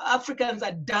Africans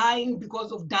are dying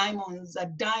because of diamonds,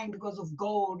 are dying because of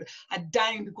gold, are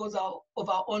dying because of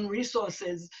our own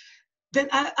resources, then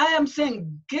I am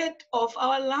saying, get off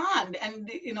our land and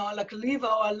leave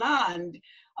our land,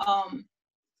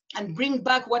 and bring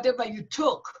back whatever you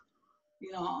took.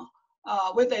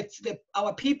 Whether it's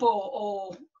our people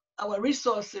or our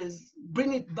resources,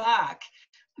 bring it back.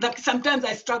 Like sometimes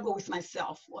I struggle with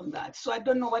myself on that. So I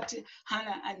don't know what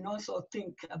Hana and Nonso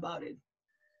think about it.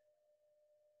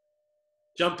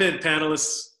 Jump in,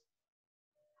 panelists.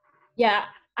 Yeah,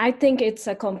 I think it's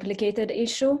a complicated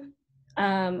issue.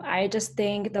 I just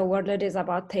think the world is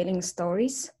about telling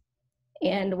stories.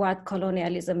 And what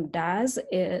colonialism does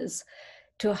is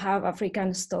to have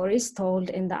African stories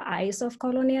told in the eyes of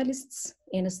colonialists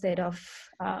instead of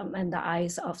in the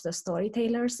eyes of the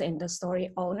storytellers and the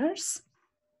story owners.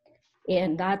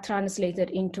 And that translated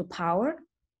into power.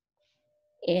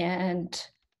 And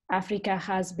Africa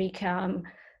has become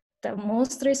the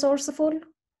most resourceful,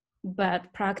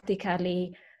 but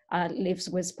practically lives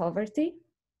with poverty.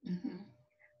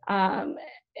 Mm-hmm.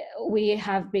 We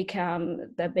have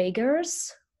become the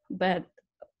beggars, but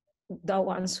the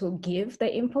ones who give the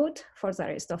input for the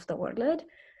rest of the world.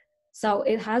 So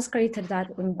it has created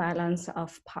that imbalance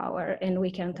of power. And we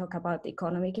can talk about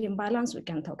economic imbalance, we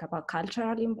can talk about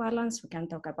cultural imbalance, we can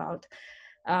talk about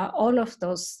all of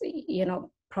those,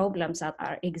 problems that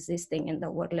are existing in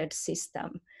the world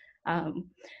system.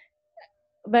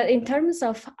 But in terms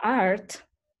of art,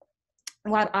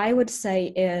 what I would say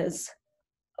is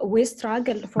we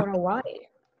struggled for a while,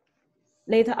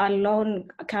 let alone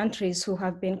countries who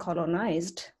have been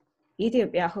colonized.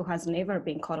 Ethiopia, who has never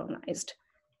been colonized.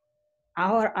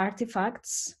 Our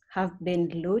artifacts have been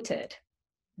looted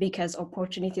because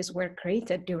opportunities were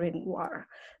created during war,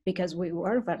 because we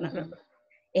were vulnerable.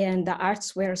 Mm-hmm. And the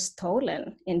arts were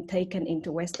stolen and taken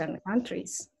into Western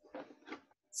countries.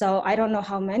 So I don't know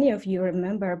how many of you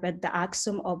remember, but the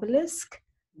Aksum obelisk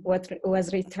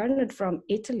was returned from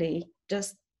Italy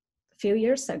just a few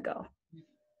years ago.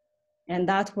 And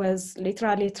that was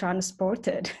literally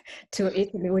transported to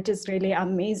Italy, which is really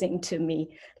amazing to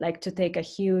me, like to take a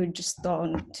huge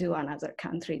stone to another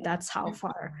country. That's how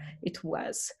far it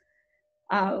was.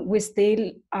 We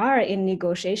still are in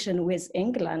negotiation with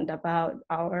England about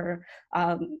our,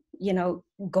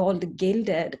 gold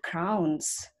gilded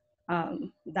crowns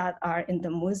that are in the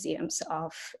museums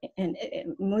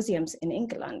in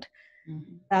England,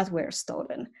 mm-hmm. that were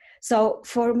stolen. So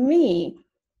for me,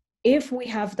 if we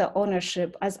have the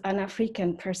ownership as an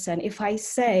African person, if I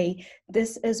say,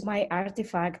 this is my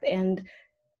artifact and,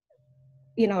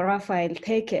 Raphael,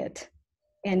 take it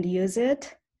and use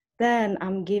it, then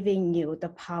I'm giving you the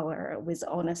power with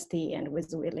honesty and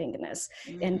with willingness,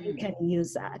 mm-hmm. and you can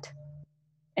use that.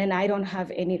 And I don't have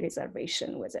any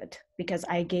reservation with it because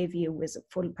I gave you with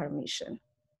full permission.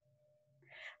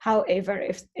 However,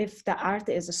 if the art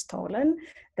is stolen,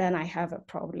 then I have a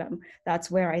problem. That's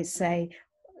where I say,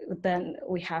 then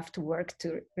we have to work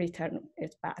to return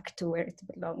it back to where it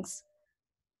belongs.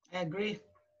 I agree.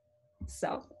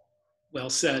 So. Well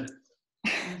said.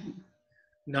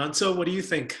 Nonso, what do you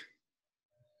think?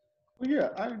 Well, yeah,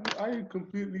 I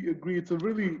completely agree. It's a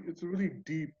really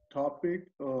deep topic.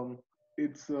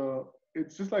 It's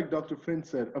just like Dr. Finn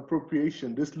said,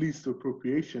 appropriation. This leads to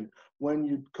appropriation. When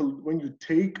you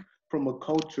take from a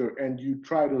culture and you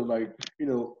try to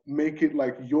make it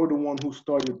like you're the one who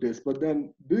started this, but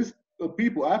then this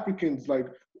people, Africans, like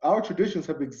our traditions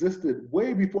have existed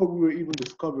way before we were even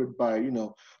discovered by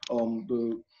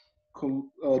the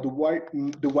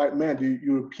white man, the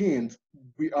Europeans.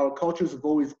 Our cultures have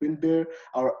always been there.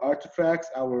 Our artifacts,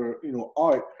 our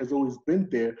art has always been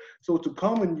there. So to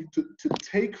come and to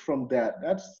take from that,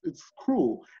 it's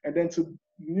cruel. And then to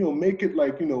make it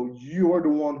like you're the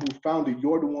one who found it,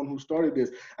 you're the one who started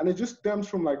this, and it just stems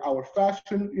from like our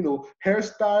fashion,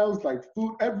 hairstyles, like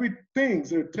food, everything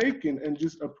they're taken and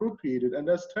just appropriated, and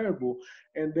that's terrible.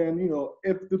 And then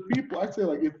if the people, I say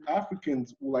like if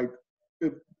Africans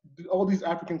if all these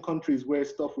African countries where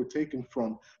stuff were taken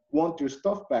from want their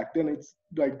stuff back, then it's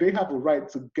like they have a right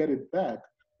to get it back.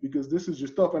 because this is your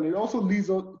stuff. And it also leads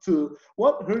up to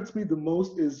what hurts me the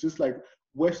most is just like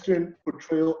Western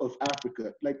portrayal of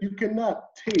Africa. Like you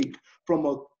cannot take from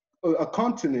a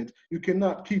continent, you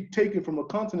cannot keep taking from a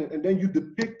continent and then you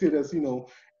depict it as, you know,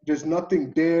 there's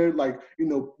nothing there, like, you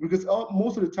know, because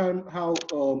most of the time how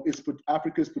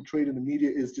Africa is portrayed in the media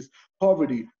is just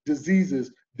poverty,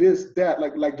 diseases, this, that,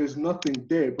 like there's nothing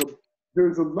there. But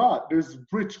there's a lot. There's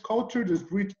rich culture, there's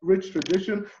rich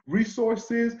tradition,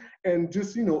 resources, and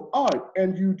just, you know, art.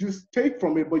 And you just take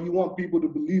from it, but you want people to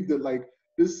believe that like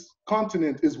this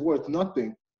continent is worth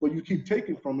nothing. But you keep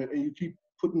taking from it and you keep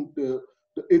putting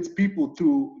its people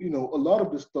through, you know, a lot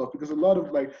of this stuff, because a lot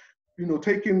of like, you know,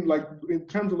 taking like in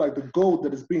terms of like the gold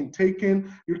that is being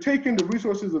taken, you're taking the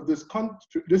resources of this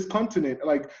continent,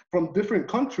 like from different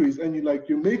countries, and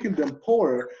you're making them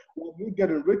poorer while you're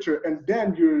getting richer, and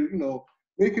then you're, you know,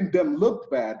 making them look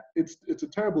bad. It's a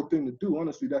terrible thing to do.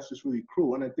 Honestly, that's just really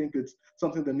cruel, and I think it's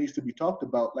something that needs to be talked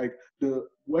about. Like the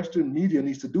Western media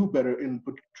needs to do better in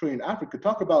portraying Africa.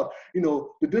 Talk about, you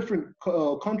know, the different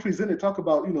countries in it. Talk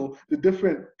about, you know, the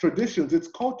different traditions, its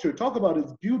culture. Talk about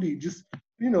its beauty. Just,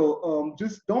 you know,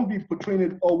 just don't be portraying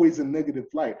it always in negative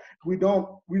light. We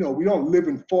don't live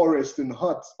in forests and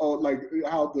huts, or like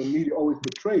how the media always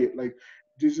portray it. Like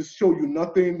they just show you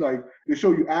nothing. Like they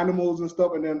show you animals and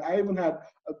stuff. And then I even had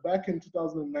back in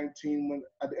 2019, when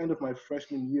at the end of my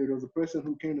freshman year, there was a person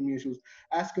who came to me and she was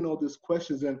asking all these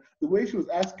questions. And the way she was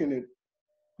asking it,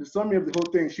 the summary of the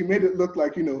whole thing, she made it look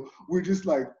like, you know, we're just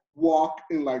like walk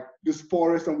in like this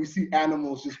forest and we see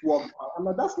animals just walk by. I'm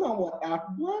like, that's not what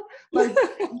like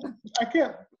I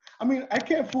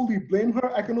can't fully blame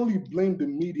her. I can only blame the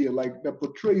media, like that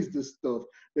portrays this stuff,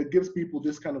 that gives people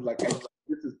this kind of like,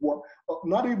 this is what,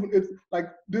 not even, it's like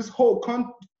this whole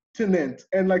continent,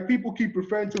 and like people keep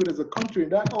referring to it as a country,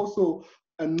 and that also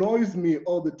annoys me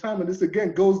all the time. And this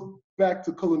again goes back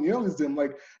to colonialism.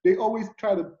 Like they always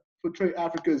try to portray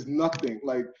Africa as nothing.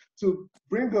 Like to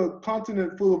bring a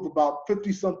continent full of about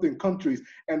 50 something countries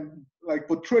and like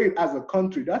portray it as a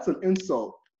country, that's an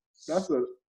insult. That's an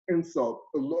insult,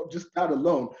 just that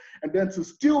alone. And then to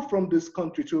steal from this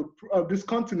country, to this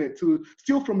continent, to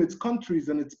steal from its countries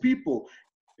and its people,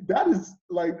 that is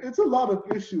like, it's a lot of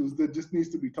issues that just needs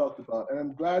to be talked about. And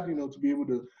I'm glad, you know, to be able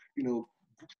to, you know,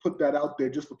 put that out there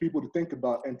just for people to think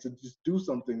about and to just do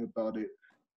something about it.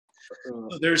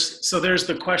 So there's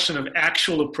the question of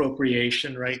actual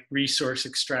appropriation, right? Resource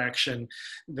extraction,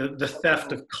 the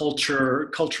theft of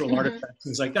cultural artifacts,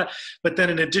 things like that. But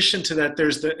then in addition to that,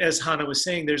 there's as Hana was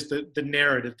saying, there's the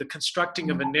narrative, the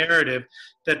constructing of a narrative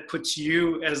that puts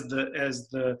you as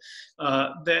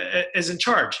in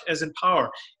charge, as in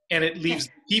power. And it leaves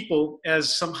people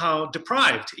as somehow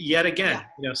deprived yet again.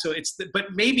 You know, so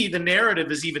but maybe the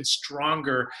narrative is even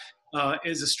stronger,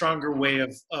 is a stronger way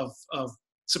of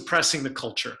suppressing the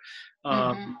culture,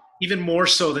 even more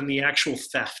so than the actual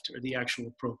theft or the actual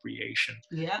appropriation.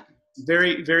 Yeah,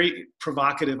 very, very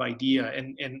provocative idea,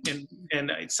 and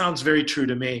it sounds very true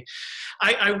to me.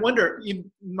 I wonder,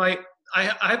 I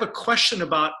have a question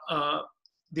about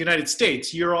the United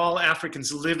States. You're all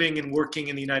Africans living and working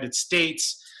in the United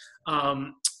States,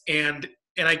 and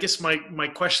I guess my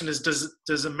question is,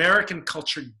 does American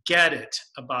culture get it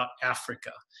about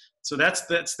Africa? So that's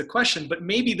the question. But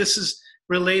maybe this is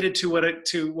related to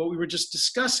what we were just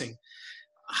discussing.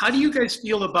 How do you guys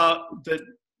feel about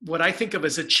what I think of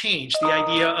as a change, the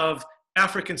idea of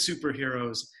African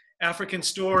superheroes, African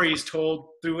stories told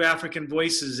through African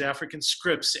voices, African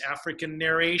scripts, African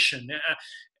narration,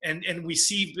 and we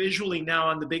see visually now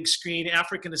on the big screen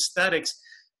African aesthetics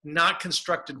not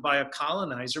constructed by a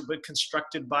colonizer, but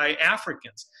constructed by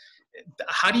Africans.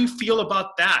 How do you feel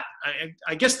about that?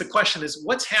 I guess the question is,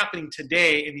 what's happening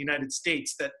today in the United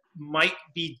States that might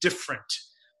be different?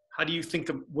 What do you think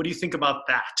about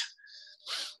that?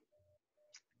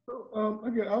 So,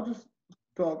 again, I'll just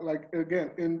talk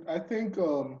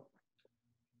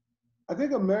I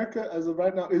think America as of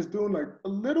right now is doing like a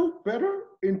little better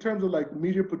in terms of like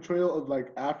media portrayal of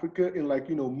like Africa in like,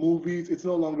 you know, movies. It's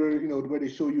no longer, you know, where they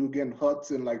show you again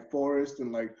huts and like forests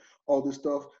and like all this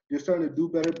stuff. They're starting to do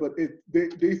better, but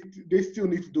they still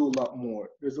need to do a lot more.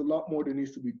 There's a lot more that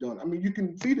needs to be done. I mean, you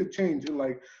can see the change in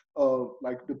like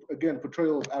the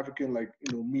portrayal of African, like,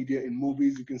 you know, media in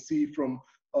movies. You can see from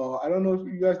I don't know if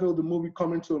you guys know the movie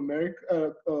Coming to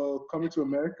America. Coming to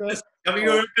America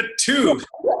 2.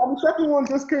 And the second one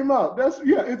just came out.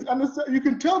 You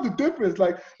can tell the difference.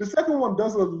 Like the second one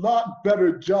does a lot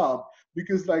better job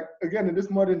because, like, again, in this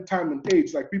modern time and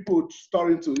age, like people are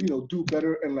starting to, you know, do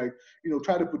better and like, you know,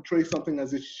 try to portray something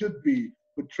as it should be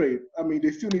portrayed. I mean,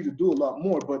 they still need to do a lot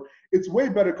more, but it's way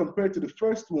better compared to the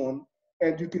first one.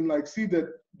 and you can like see that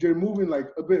they're moving like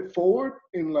a bit forward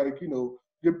in like, you know,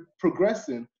 they're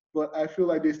progressing, but I feel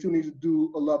like they still need to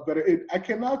do a lot better. I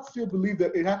cannot still believe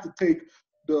that it had to take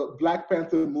the Black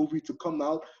Panther movie to come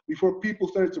out before people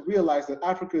started to realize that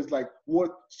Africa is like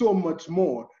what so much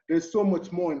more. There's so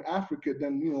much more in Africa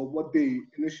than, you know, what they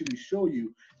initially show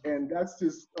you. And that's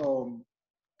just,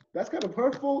 that's kind of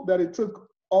hurtful that it took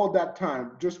all that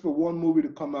time just for one movie to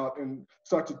come out and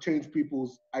start to change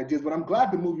people's ideas. But I'm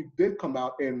glad the movie did come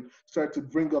out and start to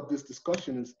bring up this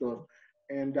discussion and stuff.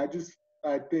 And I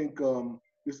think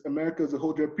this America as a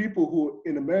whole, there are people who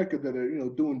in America that are, you know,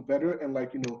 doing better and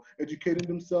like, you know, educating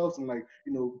themselves and like,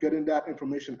 you know, getting that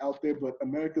information out there. But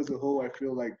America as a whole, I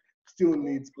feel like still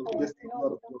needs a lot of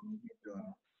work to be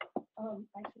done.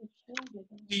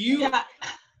 Do you? Yeah.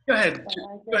 Go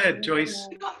ahead, Joyce.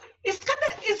 You know,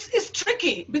 it's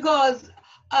tricky because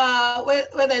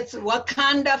whether it's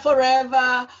Wakanda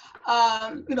Forever,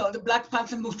 you know, the Black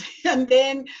Panther movie, and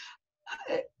then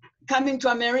coming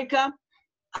to America,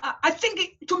 I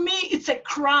think to me it's a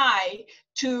cry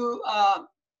to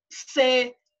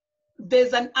say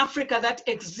there's an Africa that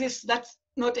exists that's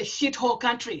not a shithole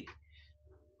country,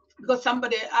 because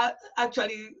somebody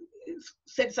actually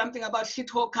said something about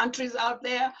shithole countries out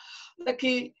there. Like,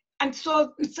 and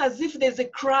so it's as if there's a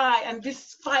cry and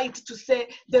this fight to say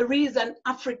there is an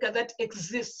Africa that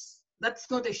exists. That's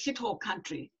not a shithole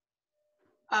country.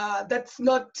 That's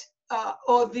not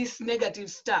all this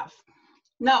negative stuff.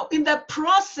 Now, in the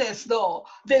process, though,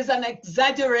 there's an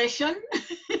exaggeration.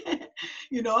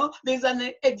 You know, there's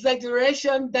an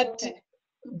exaggeration that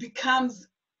becomes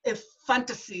a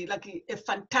fantasy, like a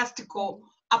fantastical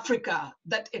Africa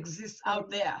that exists out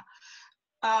there.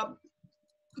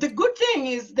 The good thing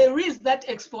is there is that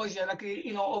exposure, like,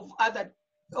 you know,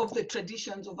 of the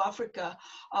traditions of Africa.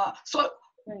 So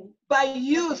by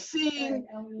you seeing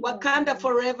Wakanda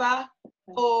Forever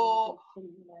or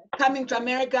coming to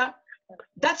America,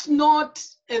 that's not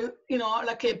you know,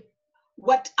 like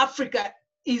what Africa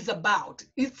is about.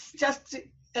 It's just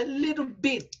a little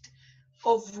bit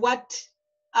of what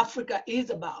Africa is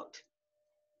about,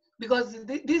 because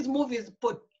these movies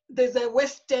there's a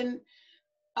Western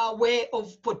way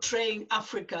of portraying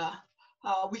Africa,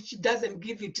 which doesn't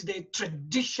give it the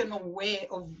traditional way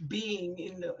of being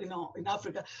in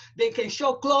Africa. They can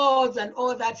show clothes and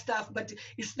all that stuff, but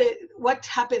it's what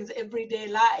happens everyday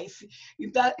life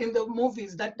in the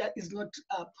movies that is not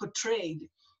portrayed.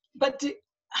 But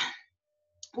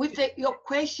with your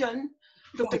question,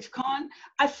 Dr. Khan,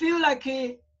 I feel like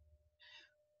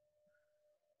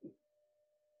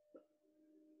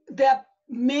there are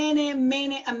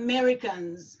many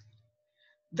Americans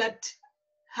that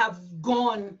have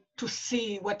gone to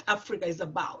see what Africa is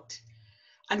about.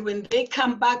 And when they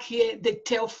come back here, they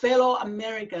tell fellow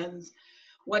Americans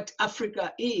what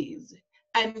Africa is.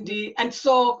 And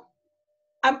so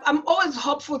I'm always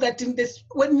hopeful that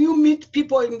when you meet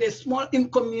people in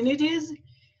communities,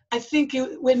 I think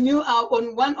when you are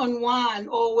on one-on-one,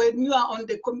 or when you are on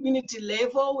the community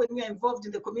level, when you're involved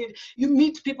in the community, you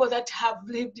meet people that have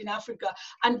lived in Africa,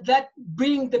 and that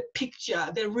bring the picture,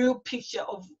 the real picture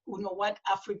of, you know, what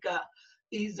Africa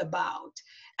is about.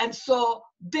 And so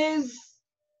there's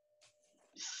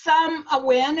some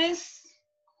awareness,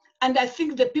 and I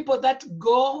think the people that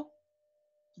go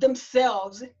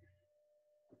themselves,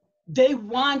 they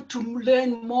want to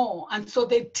learn more, and so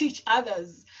they teach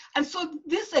others. And so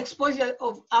this exposure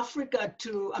of Africa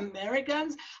to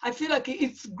Americans, I feel like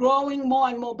it's growing more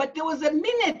and more. But there was a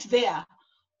minute there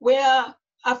where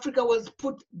Africa was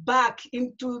put back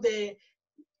into the,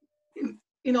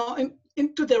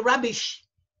 into the rubbish.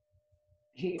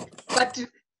 But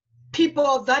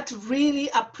people that really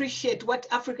appreciate what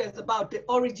Africa is about, the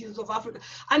origins of Africa,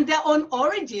 and their own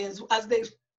origins as they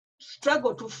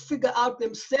struggle to figure out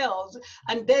themselves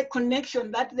and their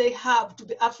connection that they have to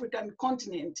the African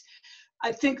continent.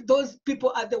 I think those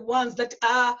people are the ones that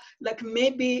are like,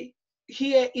 maybe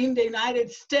here in the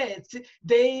United States,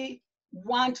 they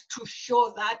want to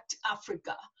show that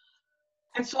Africa.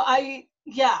 And so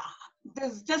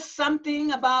there's just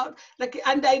something about, like,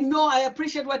 and I know I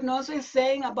appreciate what Nonso is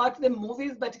saying about the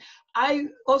movies, but I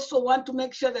also want to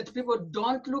make sure that people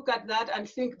don't look at that and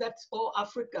think that's all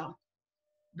Africa.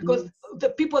 Because the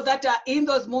people that are in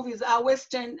those movies are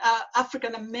Western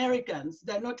African Americans.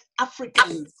 They're not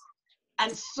Africans.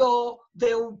 And so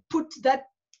they'll put that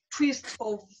twist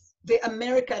of the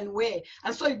American way.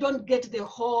 And so you don't get the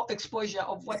whole exposure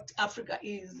of what Africa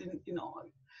is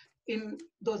in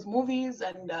those movies.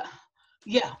 And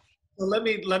Well,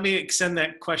 let me extend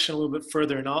that question a little bit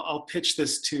further, and I'll pitch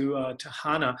this to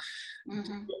Hana.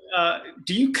 Mm-hmm.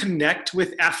 Do you connect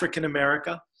with African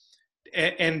America?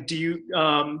 And do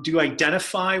you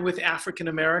identify with African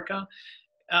America?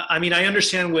 I mean, I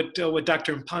understand what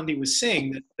Dr. Mphande was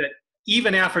saying, that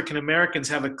even African Americans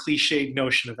have a cliched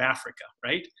notion of Africa,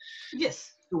 right?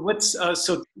 Yes. What's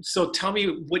so tell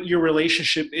me what your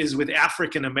relationship is with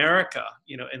African America,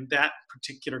 in that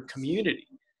particular community.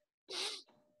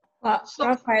 Well,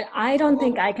 Raphael, I don't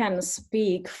think I can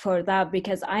speak for that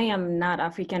because I am not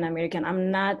African American.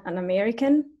 I'm not an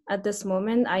American at this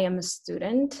moment. I am a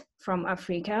student from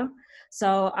Africa.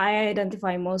 So I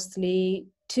identify mostly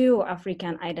to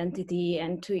African identity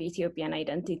and to Ethiopian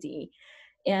identity.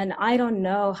 And I don't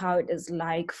know how it is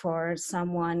like for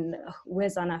someone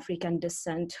with an African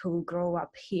descent who grew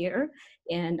up here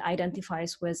and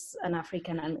identifies with an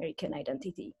African American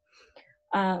identity.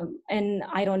 And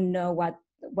I don't know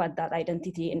what that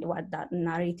identity and what that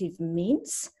narrative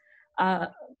means.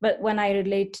 But when I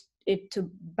relate it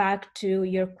back to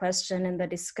your question and the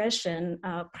discussion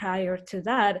prior to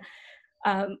that,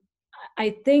 I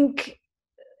think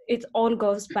it all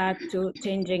goes back to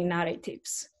changing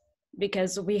narratives,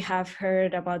 because we have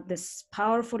heard about this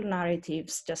powerful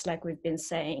narratives, just like we've been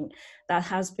saying, that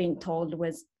has been told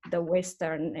with the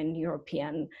Western and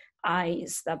European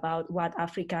eyes about what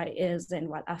Africa is and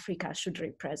what Africa should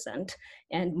represent,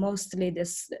 and mostly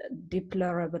this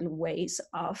deplorable ways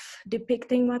of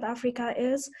depicting what Africa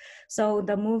is. So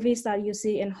the movies that you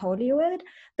see in Hollywood,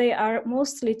 they are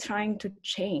mostly trying to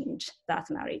change that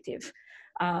narrative.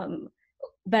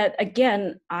 But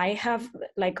again,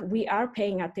 we are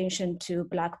paying attention to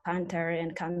Black Panther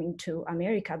and Coming to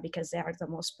America because they are the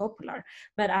most popular.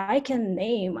 But I can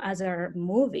name other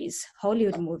movies,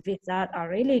 Hollywood movies, that are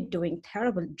really doing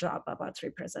terrible job about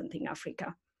representing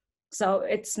Africa. So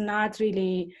it's not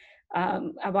really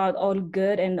about all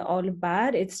good and all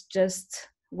bad. It's just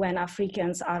when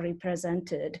Africans are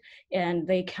represented and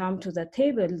they come to the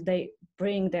table, they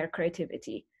bring their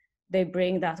creativity. They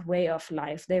bring that way of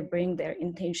life. They bring their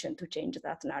intention to change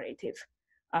that narrative.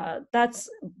 That's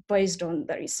based on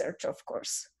the research, of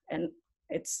course. And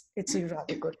it's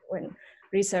usually good when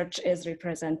research is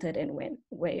represented and when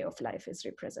way of life is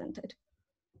represented.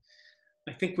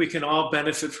 I think we can all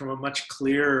benefit from a much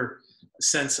clearer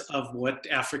sense of what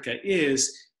Africa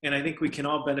is. And I think we can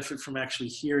all benefit from actually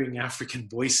hearing African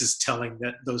voices telling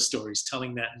those stories,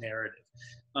 telling that narrative.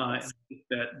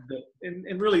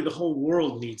 And really the whole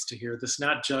world needs to hear this,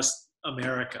 not just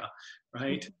America,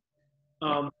 right?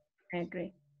 I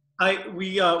agree.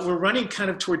 We're running kind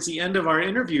of towards the end of our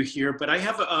interview here, but I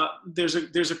have there's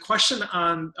a question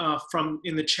from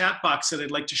in the chat box that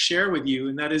I'd like to share with you,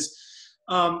 and that is,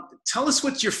 tell us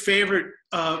what your favorite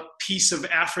piece of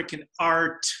African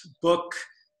art, book,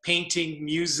 painting,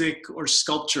 music, or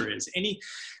sculpture is.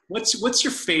 What's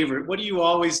your favorite? What do you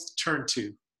always turn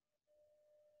to?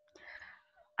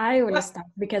 I will start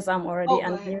because I'm already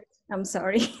unmuted. I'm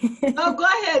sorry. No, go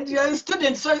ahead. You're a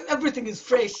student, so everything is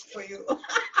fresh for you.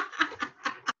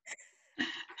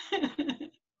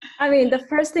 I mean, the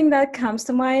first thing that comes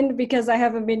to mind, because I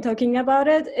haven't been talking about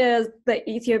it, is the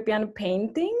Ethiopian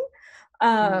painting.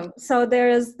 So there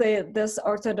is this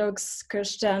Orthodox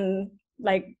Christian,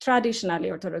 like traditionally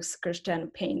Orthodox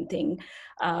Christian painting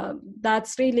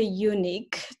that's really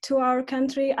unique to our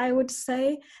country, I would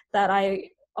say, that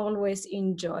I always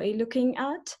enjoy looking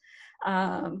at.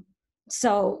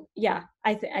 So yeah,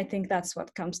 I think that's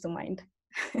what comes to mind.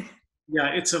 Yeah,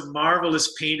 it's a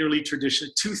marvelous painterly tradition,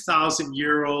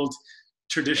 2,000-year-old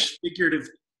tradition, figurative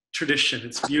tradition.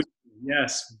 It's beautiful.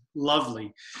 Yes,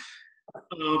 lovely.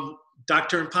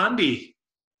 Dr. Mphande.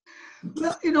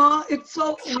 Well, it's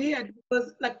so weird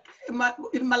because like in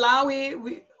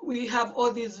Malawi, we have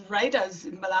all these writers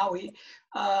in Malawi.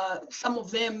 Some of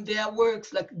them, their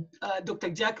works, like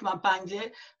Dr. Jack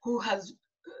Mapanje, who has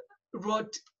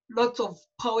wrote lots of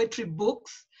poetry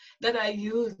books that I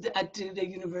used at the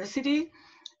university.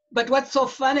 But what's so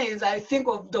funny is I think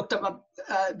of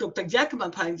Dr. Jack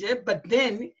Mapanje, but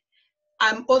then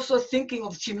I'm also thinking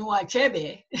of Chinua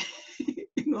Achebe,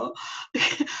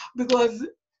 because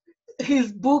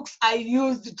his books I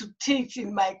used to teach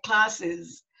in my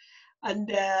classes. And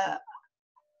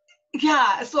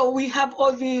yeah, so we have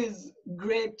all these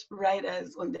great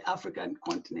writers on the African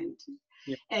continent.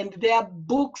 Yeah. And their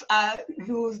books are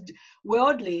used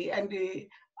worldly, and the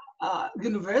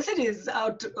universities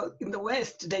out in the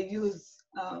West, they use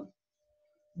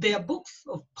their books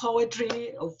of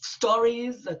poetry, of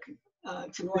stories, like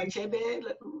Chinua Achebe,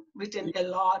 written a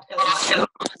lot.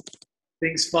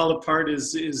 Things Fall Apart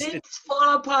is Things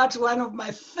Fall Apart, one of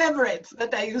my favorites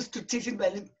that I used to teach in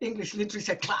my English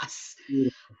literature class. Yeah.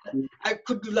 I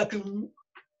could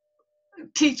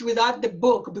teach without the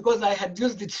book because I had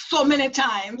used it so many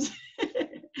times.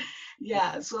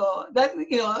 Yeah, so that,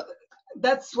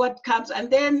 that's what comes. And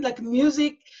then like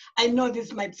music, I know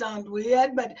this might sound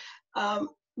weird, but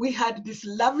we had this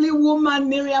lovely woman,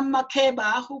 Miriam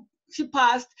Makeba, who she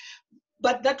passed,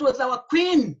 but that was our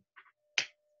queen.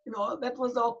 That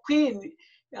was our queen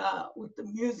with the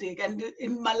music. And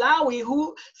in Malawi,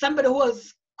 somebody who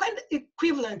was quite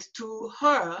equivalent to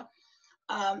her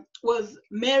was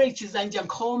Mary Chizanja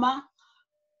Nkoma,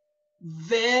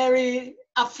 very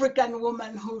African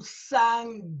woman who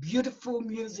sang beautiful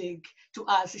music to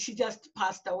us. She just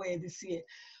passed away this year.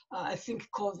 I think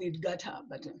COVID got her,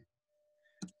 but.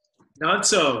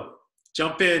 Nonso,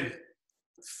 jump in.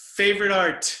 Favorite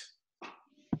art?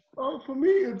 Oh, for me,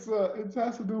 it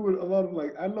has to do with a lot of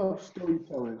I love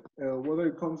storytelling, whether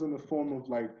it comes in the form of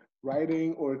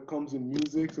writing or it comes in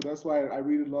music. So that's why I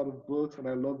read a lot of books and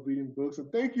I love reading books.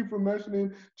 And thank you for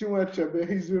mentioning Chinua Achebe.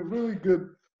 He's a really good,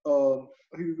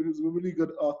 he's a really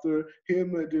good author.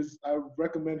 I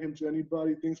recommend him to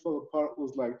anybody. Things Fall Apart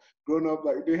was growing up.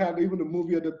 They had even a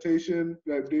movie adaptation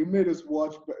that they made us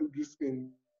watch just in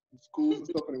schools and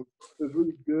stuff, and it was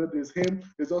really good. There's him.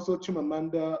 There's also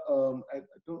Chimamanda. I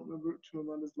don't remember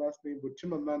Chimamanda's last name, but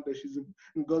Chimamanda, she's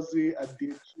a Ngozi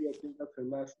Adichie, I think that's her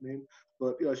last name.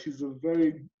 But yeah, she's a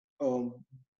very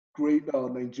great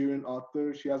Nigerian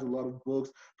author. She has a lot of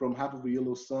books, from Half of a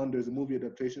Yellow Sun. There's a movie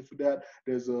adaptation for that.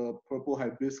 There's a Purple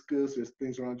Hibiscus. There's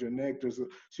Things Around Your Neck.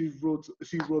 She wrote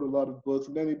a lot of books,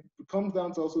 and then it comes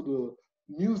down to also the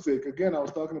music. Again, I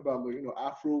was talking about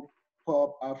Afro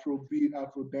pop, Afro beat,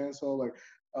 Afro dancehall.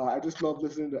 I just love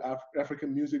listening to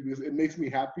African music because it makes me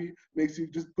happy.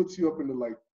 Just puts you up into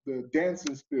the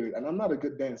dancing spirit. And I'm not a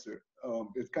good dancer.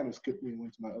 It kind of skipped me and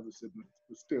went to my other siblings,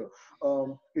 but still,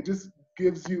 it just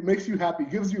makes you happy,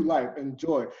 gives you life and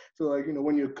joy. So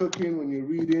when you're cooking, when you're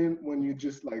reading, when you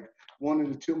just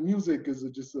wanting to chill, music is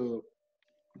just a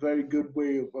very good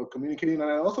way of communicating.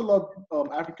 And I also love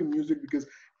African music because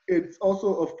it's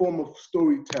also a form of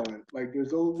storytelling.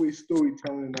 There's always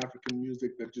storytelling in African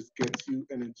music that just gets you,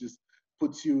 and it just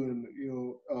puts you in,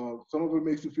 some of it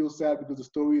makes you feel sad because the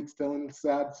story it's telling is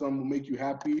sad. Some will make you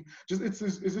happy. It's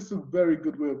just a very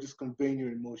good way of just conveying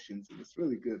your emotions, and it's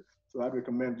really good. So I'd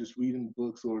recommend just reading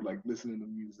books or listening to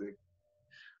music.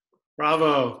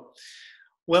 Bravo.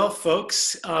 Well,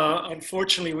 folks,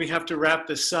 unfortunately, we have to wrap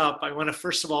this up. I want to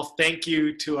first of all thank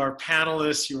you to our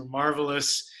panelists. You were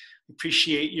marvelous.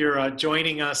 Appreciate your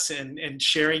joining us and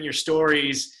sharing your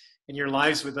stories and your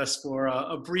lives with us for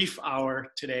a brief hour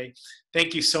today.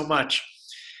 Thank you so much.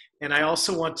 And I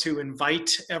also want to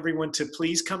invite everyone to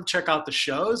please come check out the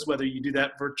shows, whether you do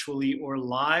that virtually or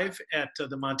live at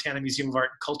the Montana Museum of Art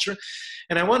and Culture.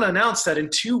 And I want to announce that in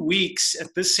 2 weeks at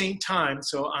this same time,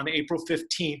 so on April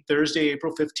 15th, Thursday,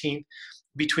 April 15th,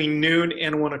 between noon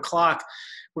and 1 o'clock,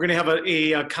 we're going to have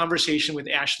a conversation with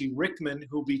Ashley Rickman,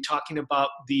 who will be talking about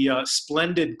the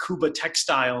splendid Kuba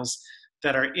textiles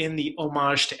that are in the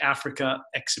Homage to Africa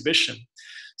exhibition.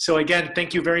 So again,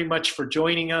 thank you very much for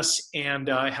joining us, and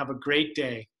have a great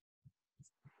day.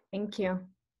 Thank you.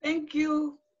 Thank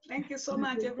you. Thank you so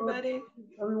much, everybody.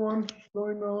 Everyone,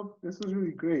 showing up. This was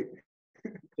really great.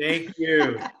 Thank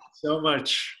you so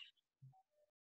much.